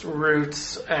religious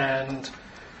roots and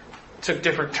took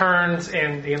different turns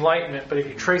in the Enlightenment. But if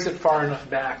you trace it far enough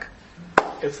back,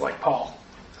 it's like Paul.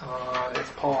 It's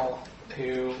Paul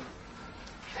who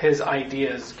his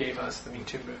ideas gave us the Me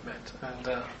Too movement. And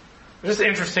it's just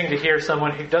interesting to hear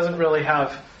someone who doesn't really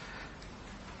have.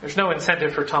 There's no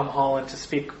incentive for Tom Holland to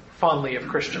speak fondly of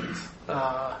Christians.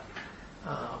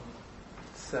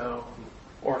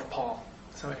 Or of Paul.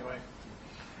 So anyway.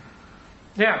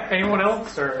 Yeah, anyone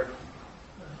else? Or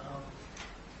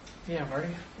yeah, Marty?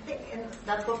 I think in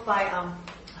that book by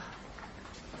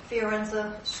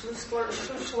Fiorenza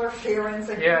Schlussler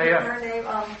Fiorenza. Yeah. Her name.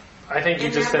 I think you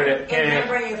just said it. In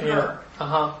memory of her.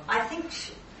 Uh-huh. I think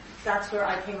that's where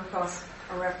I came across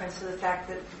a reference to the fact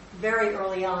that very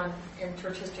early on in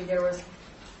church history there was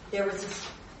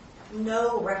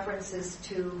no references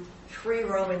to free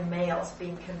Roman males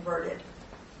being converted,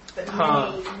 but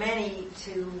many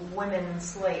to women and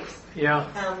slaves. Yeah.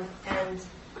 And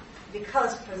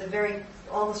because for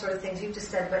all the sort of things you just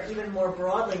said, but even more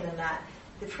broadly than that,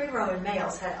 the free Roman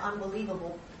males had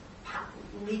unbelievable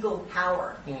legal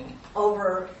power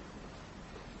over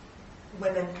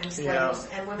women and slaves,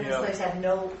 and women and slaves had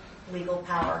no legal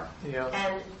power. Yeah.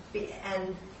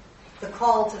 And the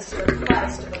call to serve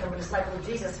Christ, to become a disciple of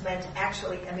Jesus, meant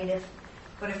actually, I mean,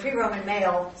 when a free Roman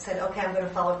male said, okay, I'm going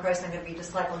to follow Christ, I'm going to be a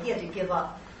disciple, he had to give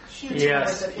up huge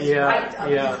numbers of his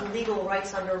his legal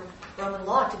rights under Roman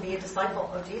law to be a disciple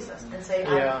of Jesus, and say,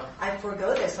 I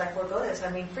forego this.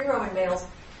 I mean, free Roman males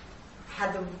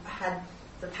had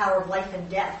the power of life and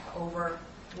death over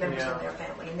members of their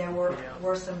family, and there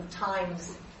were some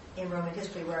times in Roman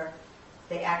history where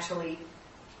they actually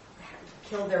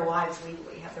killed their wives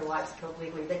legally, have their wives killed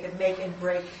legally. They could make and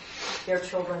break their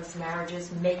children's marriages,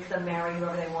 make them marry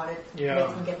whoever they wanted, make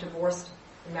them get divorced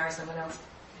and marry someone else.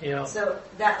 Yeah. So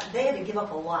that they had to give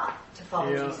up a lot to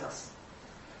follow Jesus.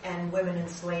 And women and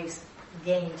slaves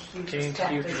gained huge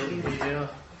respect. Yeah.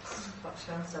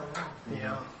 Shown so well.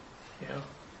 Yeah.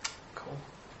 Cool.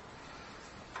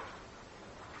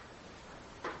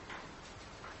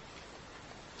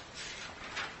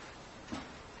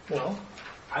 Well,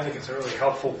 I think it's a really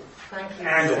helpful Thank you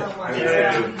angle. so much.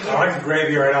 I like the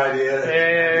graveyard idea.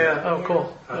 Yeah. Oh,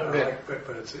 cool.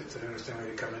 But it's an interesting way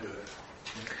to come into it.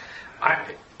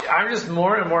 I'm just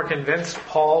more and more convinced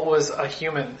Paul was a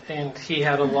human, and he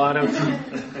had a lot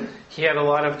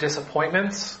of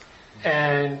disappointments,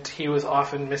 and he was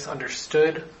often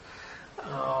misunderstood,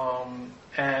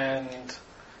 and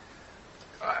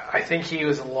I think he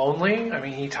was lonely. I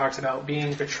mean, he talks about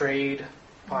being betrayed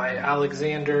by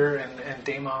Alexander and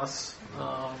Demas.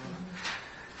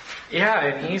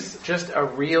 And he's just a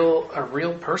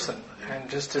real person, and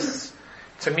just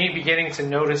to me, beginning to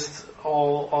notice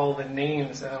all the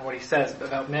names and what he says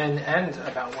about men and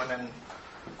about women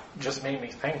just made me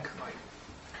think, like,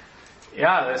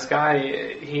 this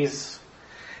guy, he's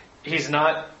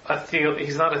not a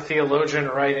theologian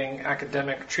writing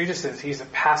academic treatises. He's a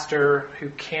pastor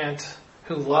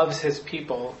who loves his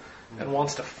people and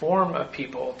wants to form a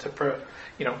people to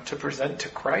present to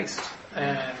Christ.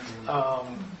 And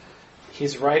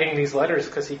he's writing these letters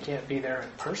because he can't be there in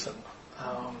person.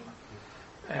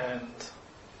 And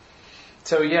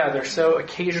so they're so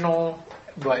occasional,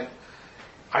 but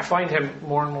I find him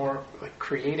more and more like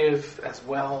creative as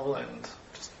well, and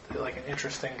just like an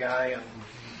interesting guy.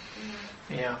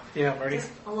 And Marty.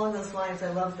 Just along those lines, I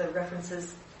love the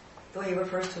references, the way he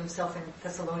refers to himself in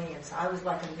Thessalonians. I was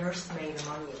like a nursemaid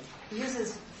among you. He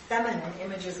uses feminine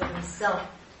images of himself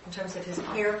in terms of his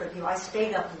care for you. I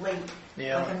stayed up late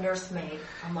like a nursemaid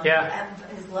among you. And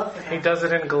his love for them. He does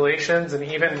it in Galatians, and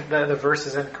even the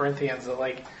verses in Corinthians that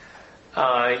like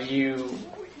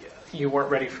you weren't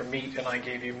ready for meat and I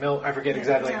gave you milk. I forget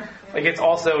exactly. Like it's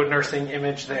also a nursing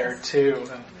image there too.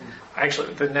 And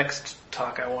actually, the next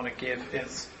talk I want to give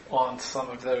is on some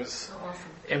of those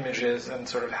images and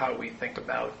sort of how we think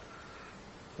about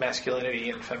masculinity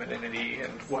and femininity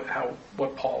and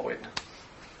what Paul would.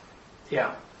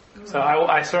 Yeah. So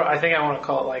I think I want to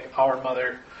call it like our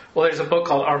mother Well, there's a book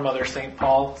called Our Mother, St.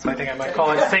 Paul, so I think I might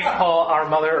call it St. Paul, Our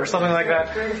Mother, or something like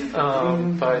that. So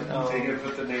you're going to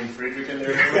put the name Friedrich in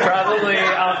there?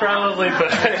 I'll probably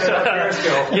put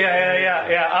it.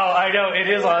 Yeah. Oh, I know, it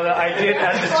is on. I did,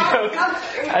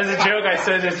 as a joke, I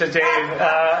said it to Dave,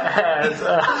 as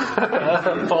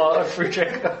Paul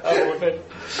Friedrich.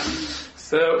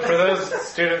 So, for those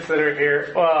students that are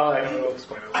here, well, I don't know, I'll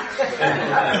explain it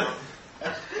later.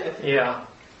 Yeah.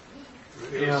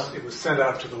 It was sent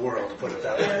out to the world, put it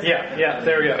that way. Yeah,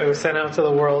 there we go. It was sent out to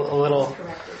the world a little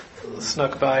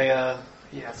snuck by. I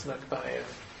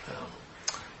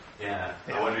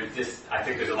wonder, I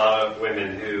think there's a lot of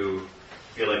women who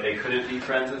feel like they couldn't be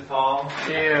friends with Paul.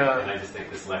 Yeah. And I just think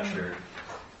this lecture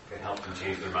could help them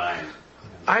change their mind.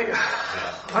 I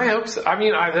hope so. I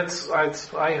mean, I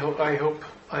hope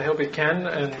it can,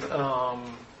 and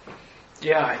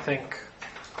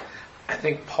I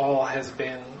think Paul has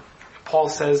been.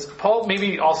 Paul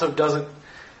maybe also doesn't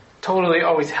totally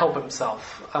always help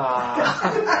himself. So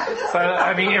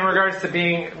I mean, in regards to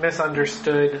being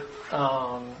misunderstood,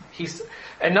 he's,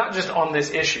 and not just on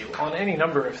this issue, on any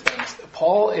number of things.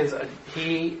 Paul is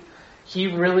he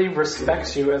really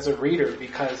respects you as a reader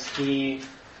because he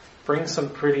brings some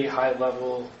pretty high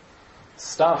level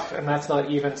stuff, and that's not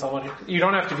even someone you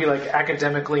don't have to be like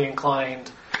academically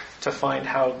inclined to find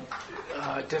how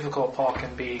difficult Paul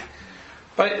can be.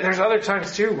 But there's other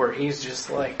times too where he's just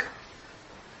like,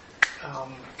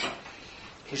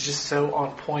 he's just so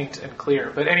on point and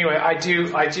clear. But anyway, I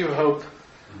do hope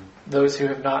those who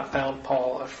have not found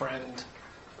Paul a friend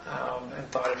and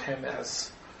thought of him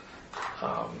as,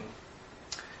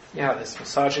 this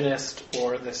misogynist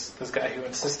or this guy who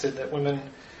insisted that women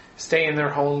stay in their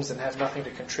homes and have nothing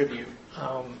to contribute.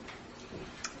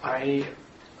 I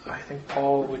think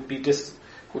Paul would be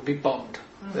bummed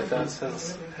that that's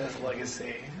his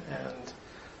legacy, and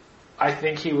I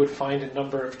think he would find a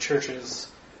number of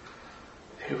churches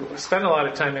who spend a lot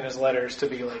of time in his letters to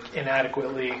be like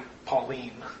inadequately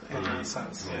Pauline in that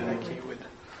sense. I think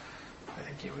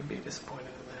he would be disappointed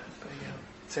in that. But yeah,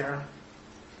 Sarah.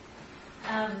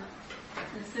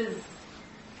 This is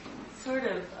sort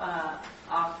of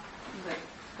off the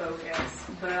focus,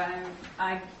 but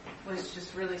I was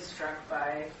just really struck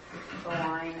by the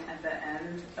line at the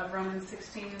end of Romans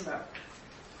 16 about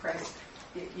Christ.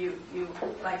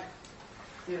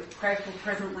 Christ will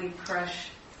presently crush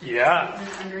Satan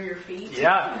under your feet.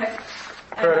 Yeah.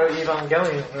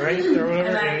 Proto-evangelion, right? Or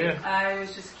whatever. And I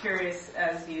was just curious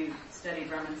as you studied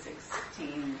Romans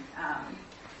 16.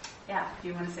 Do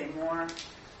you want to say more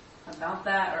about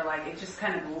that, or like it just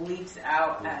kind of leaps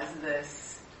out as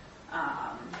this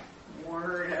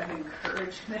word of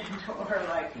encouragement or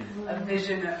like a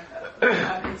vision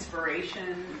of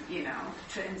inspiration,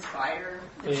 to inspire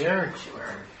the church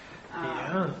or so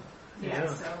I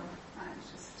was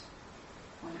just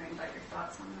wondering about your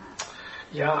thoughts on that.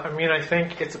 Yeah, I mean, I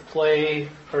think it's a play,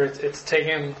 or it's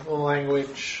taken the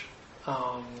language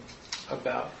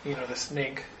about the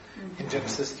snake in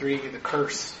Genesis 3, the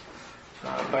curse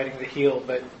biting the heel,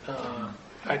 but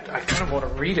I kind of want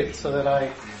to read it so that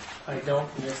I don't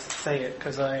just say it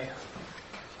because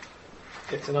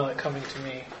it's not coming to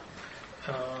me.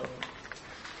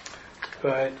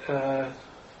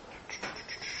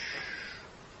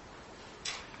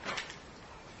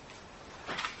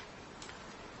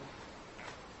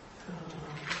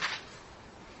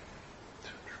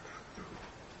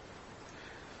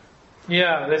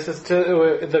 This is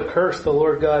to the curse. The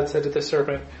Lord God said to the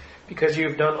serpent, "Because you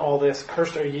have done all this,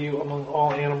 cursed are you among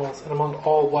all animals and among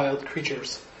all wild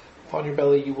creatures. Upon your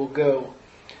belly you will go,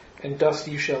 and dust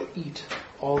you shall eat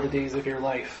all the days of your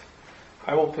life.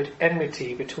 I will put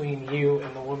enmity between you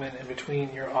and the woman, and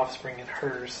between your offspring and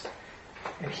hers.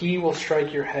 And he will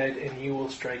strike your head, and you will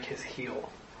strike his heel."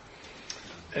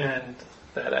 And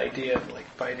that idea of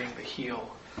like biting the heel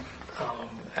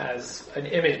as an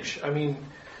image. I mean,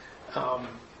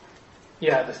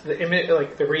 the image,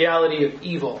 like the reality of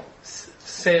evil,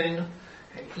 sin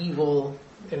and evil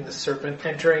in the serpent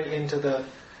entering into the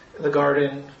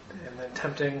garden and then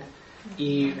tempting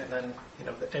Eve, and then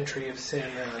the entry of sin,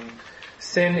 and then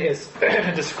sin is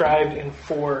described in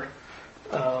 4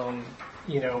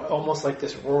 almost like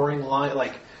this roaring lion,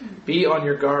 like be on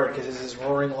your guard because this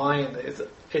roaring lion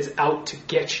is out to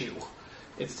get you.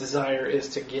 Its desire is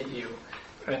to get you.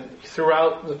 And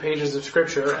throughout the pages of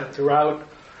Scripture and throughout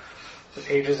the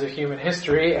pages of human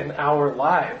history and our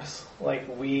lives, like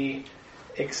we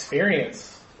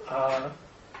experience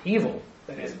evil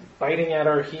that is biting at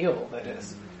our heel, that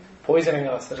is poisoning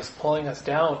us, that is pulling us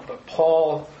down. But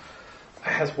Paul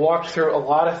has walked through a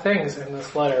lot of things in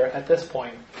this letter at this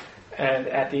point, And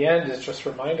at the end, it's just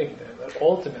reminding them that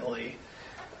ultimately,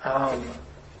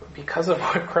 because of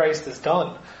what Christ has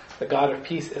done, the God of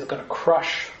peace is going to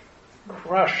crush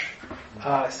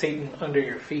Satan under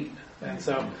your feet. And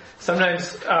so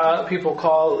sometimes people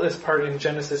call this part in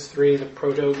Genesis 3 the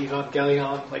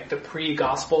proto-evangelion, like the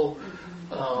pre-gospel,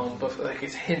 but like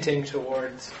it's hinting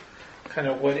towards kind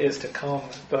of what is to come.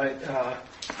 But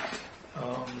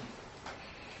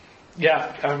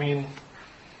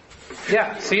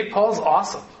see, Paul's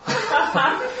awesome.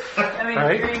 I mean,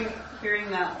 right? hearing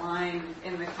that line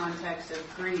in the context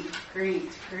of greet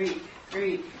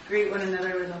one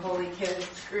another with a holy kiss,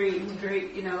 greet,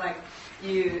 like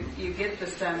you get the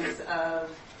sense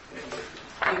of,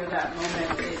 that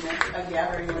moment in a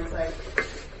gathering where it's like,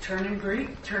 turn and greet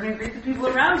the people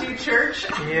around you, church.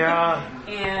 Yeah.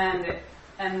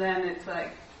 and then it's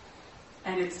like,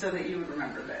 and it's so that you would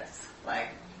remember this, like,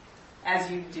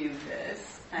 as you do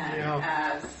this, and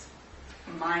as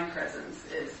my presence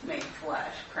is made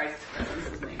flesh, Christ's presence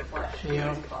is made flesh in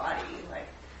his body, like,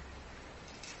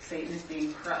 Satan is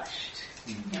being crushed,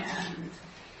 and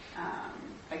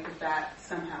like that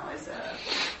somehow is a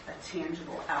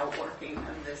tangible outworking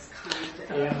of this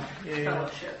kind of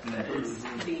fellowship that is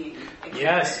being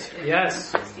exhibited.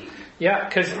 Yes. Yeah,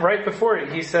 because right before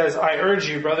it, he says, I urge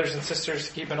you, brothers and sisters,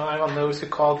 to keep an eye on those who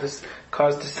cause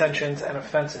dissensions and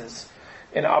offenses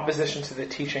in opposition to the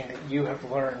teaching that you have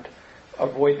learned.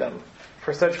 Avoid them.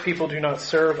 For such people do not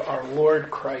serve our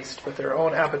Lord Christ, but their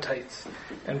own appetites,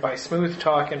 and by smooth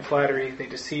talk and flattery they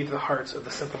deceive the hearts of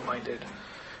the simple-minded.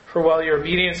 For while your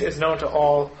obedience is known to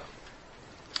all,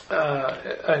 so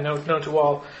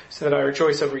that I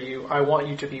rejoice over you, I want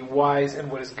you to be wise in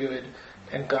what is good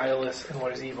and guileless in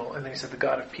what is evil. And then he said, the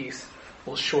God of peace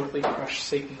will shortly crush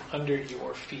Satan under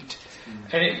your feet.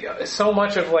 And so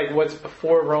much of like what's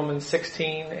before Romans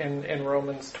 16 and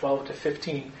Romans 12 to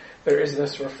 15, there is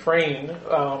this refrain,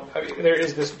 there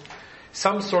is this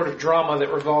some sort of drama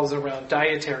that revolves around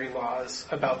dietary laws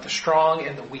about the strong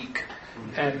and the weak.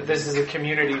 And this is a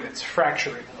community that's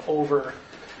fracturing over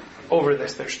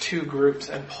this. There's two groups,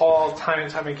 and Paul time and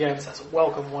time again says,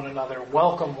 welcome one another.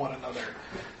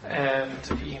 And,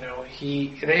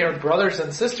 they are brothers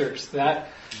and sisters. That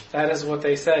is what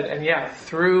they said. And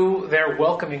through their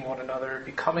welcoming one another,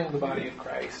 becoming the body of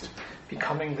Christ,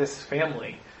 becoming this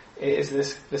family, is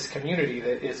this community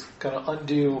that is going to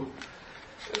undo,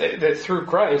 that through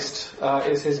Christ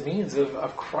is his means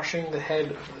of crushing the head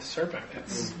of the serpent.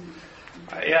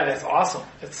 It's awesome.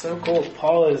 It's so cool.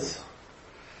 Paul is,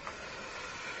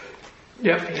 he's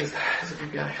a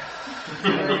good guy.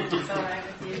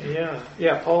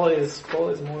 Paul is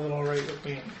more than all right with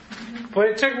me. But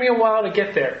it took me a while to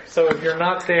get there. So if you're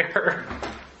not there,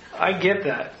 I get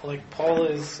that. Like Paul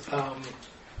is, Marty.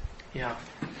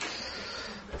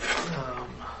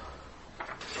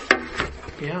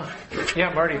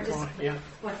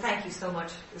 Well, thank you so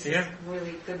much. This is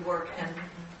really good work, and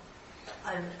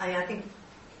I think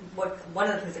one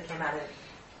of the things that came out of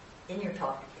in your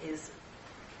talk is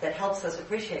that helps us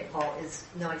appreciate Paul is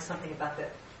knowing something about the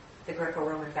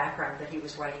Greco-Roman background that he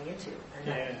was writing into, and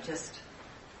that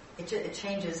it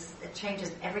changes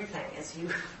everything as you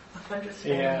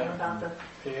understand about the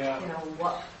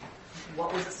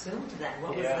what was assumed then,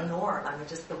 what was the norm. I mean,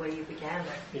 just the way you began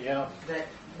it. That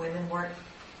women weren't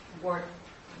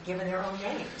given their own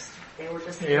names. They were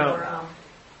just they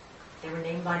were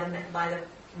named by the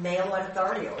male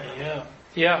authority over them.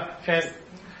 And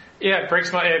it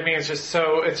breaks my. I mean, it's just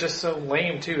so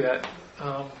lame too that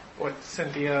what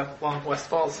Cynthia Long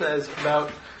Westfall says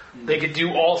about they could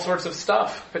do all sorts of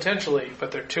stuff potentially,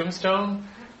 but their tombstone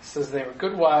says they were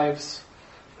good wives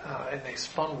and they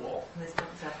spun wool.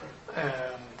 Exactly.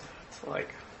 And it's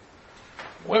like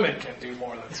women can do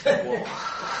more than spin wool.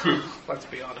 Let's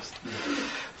be honest.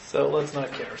 So let's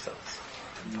not kid ourselves.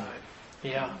 But,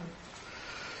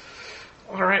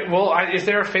 all right. Well, is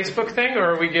there a Facebook thing,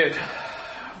 or are we good?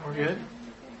 We're good?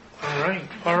 All right.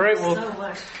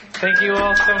 Well, thank you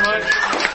all so much.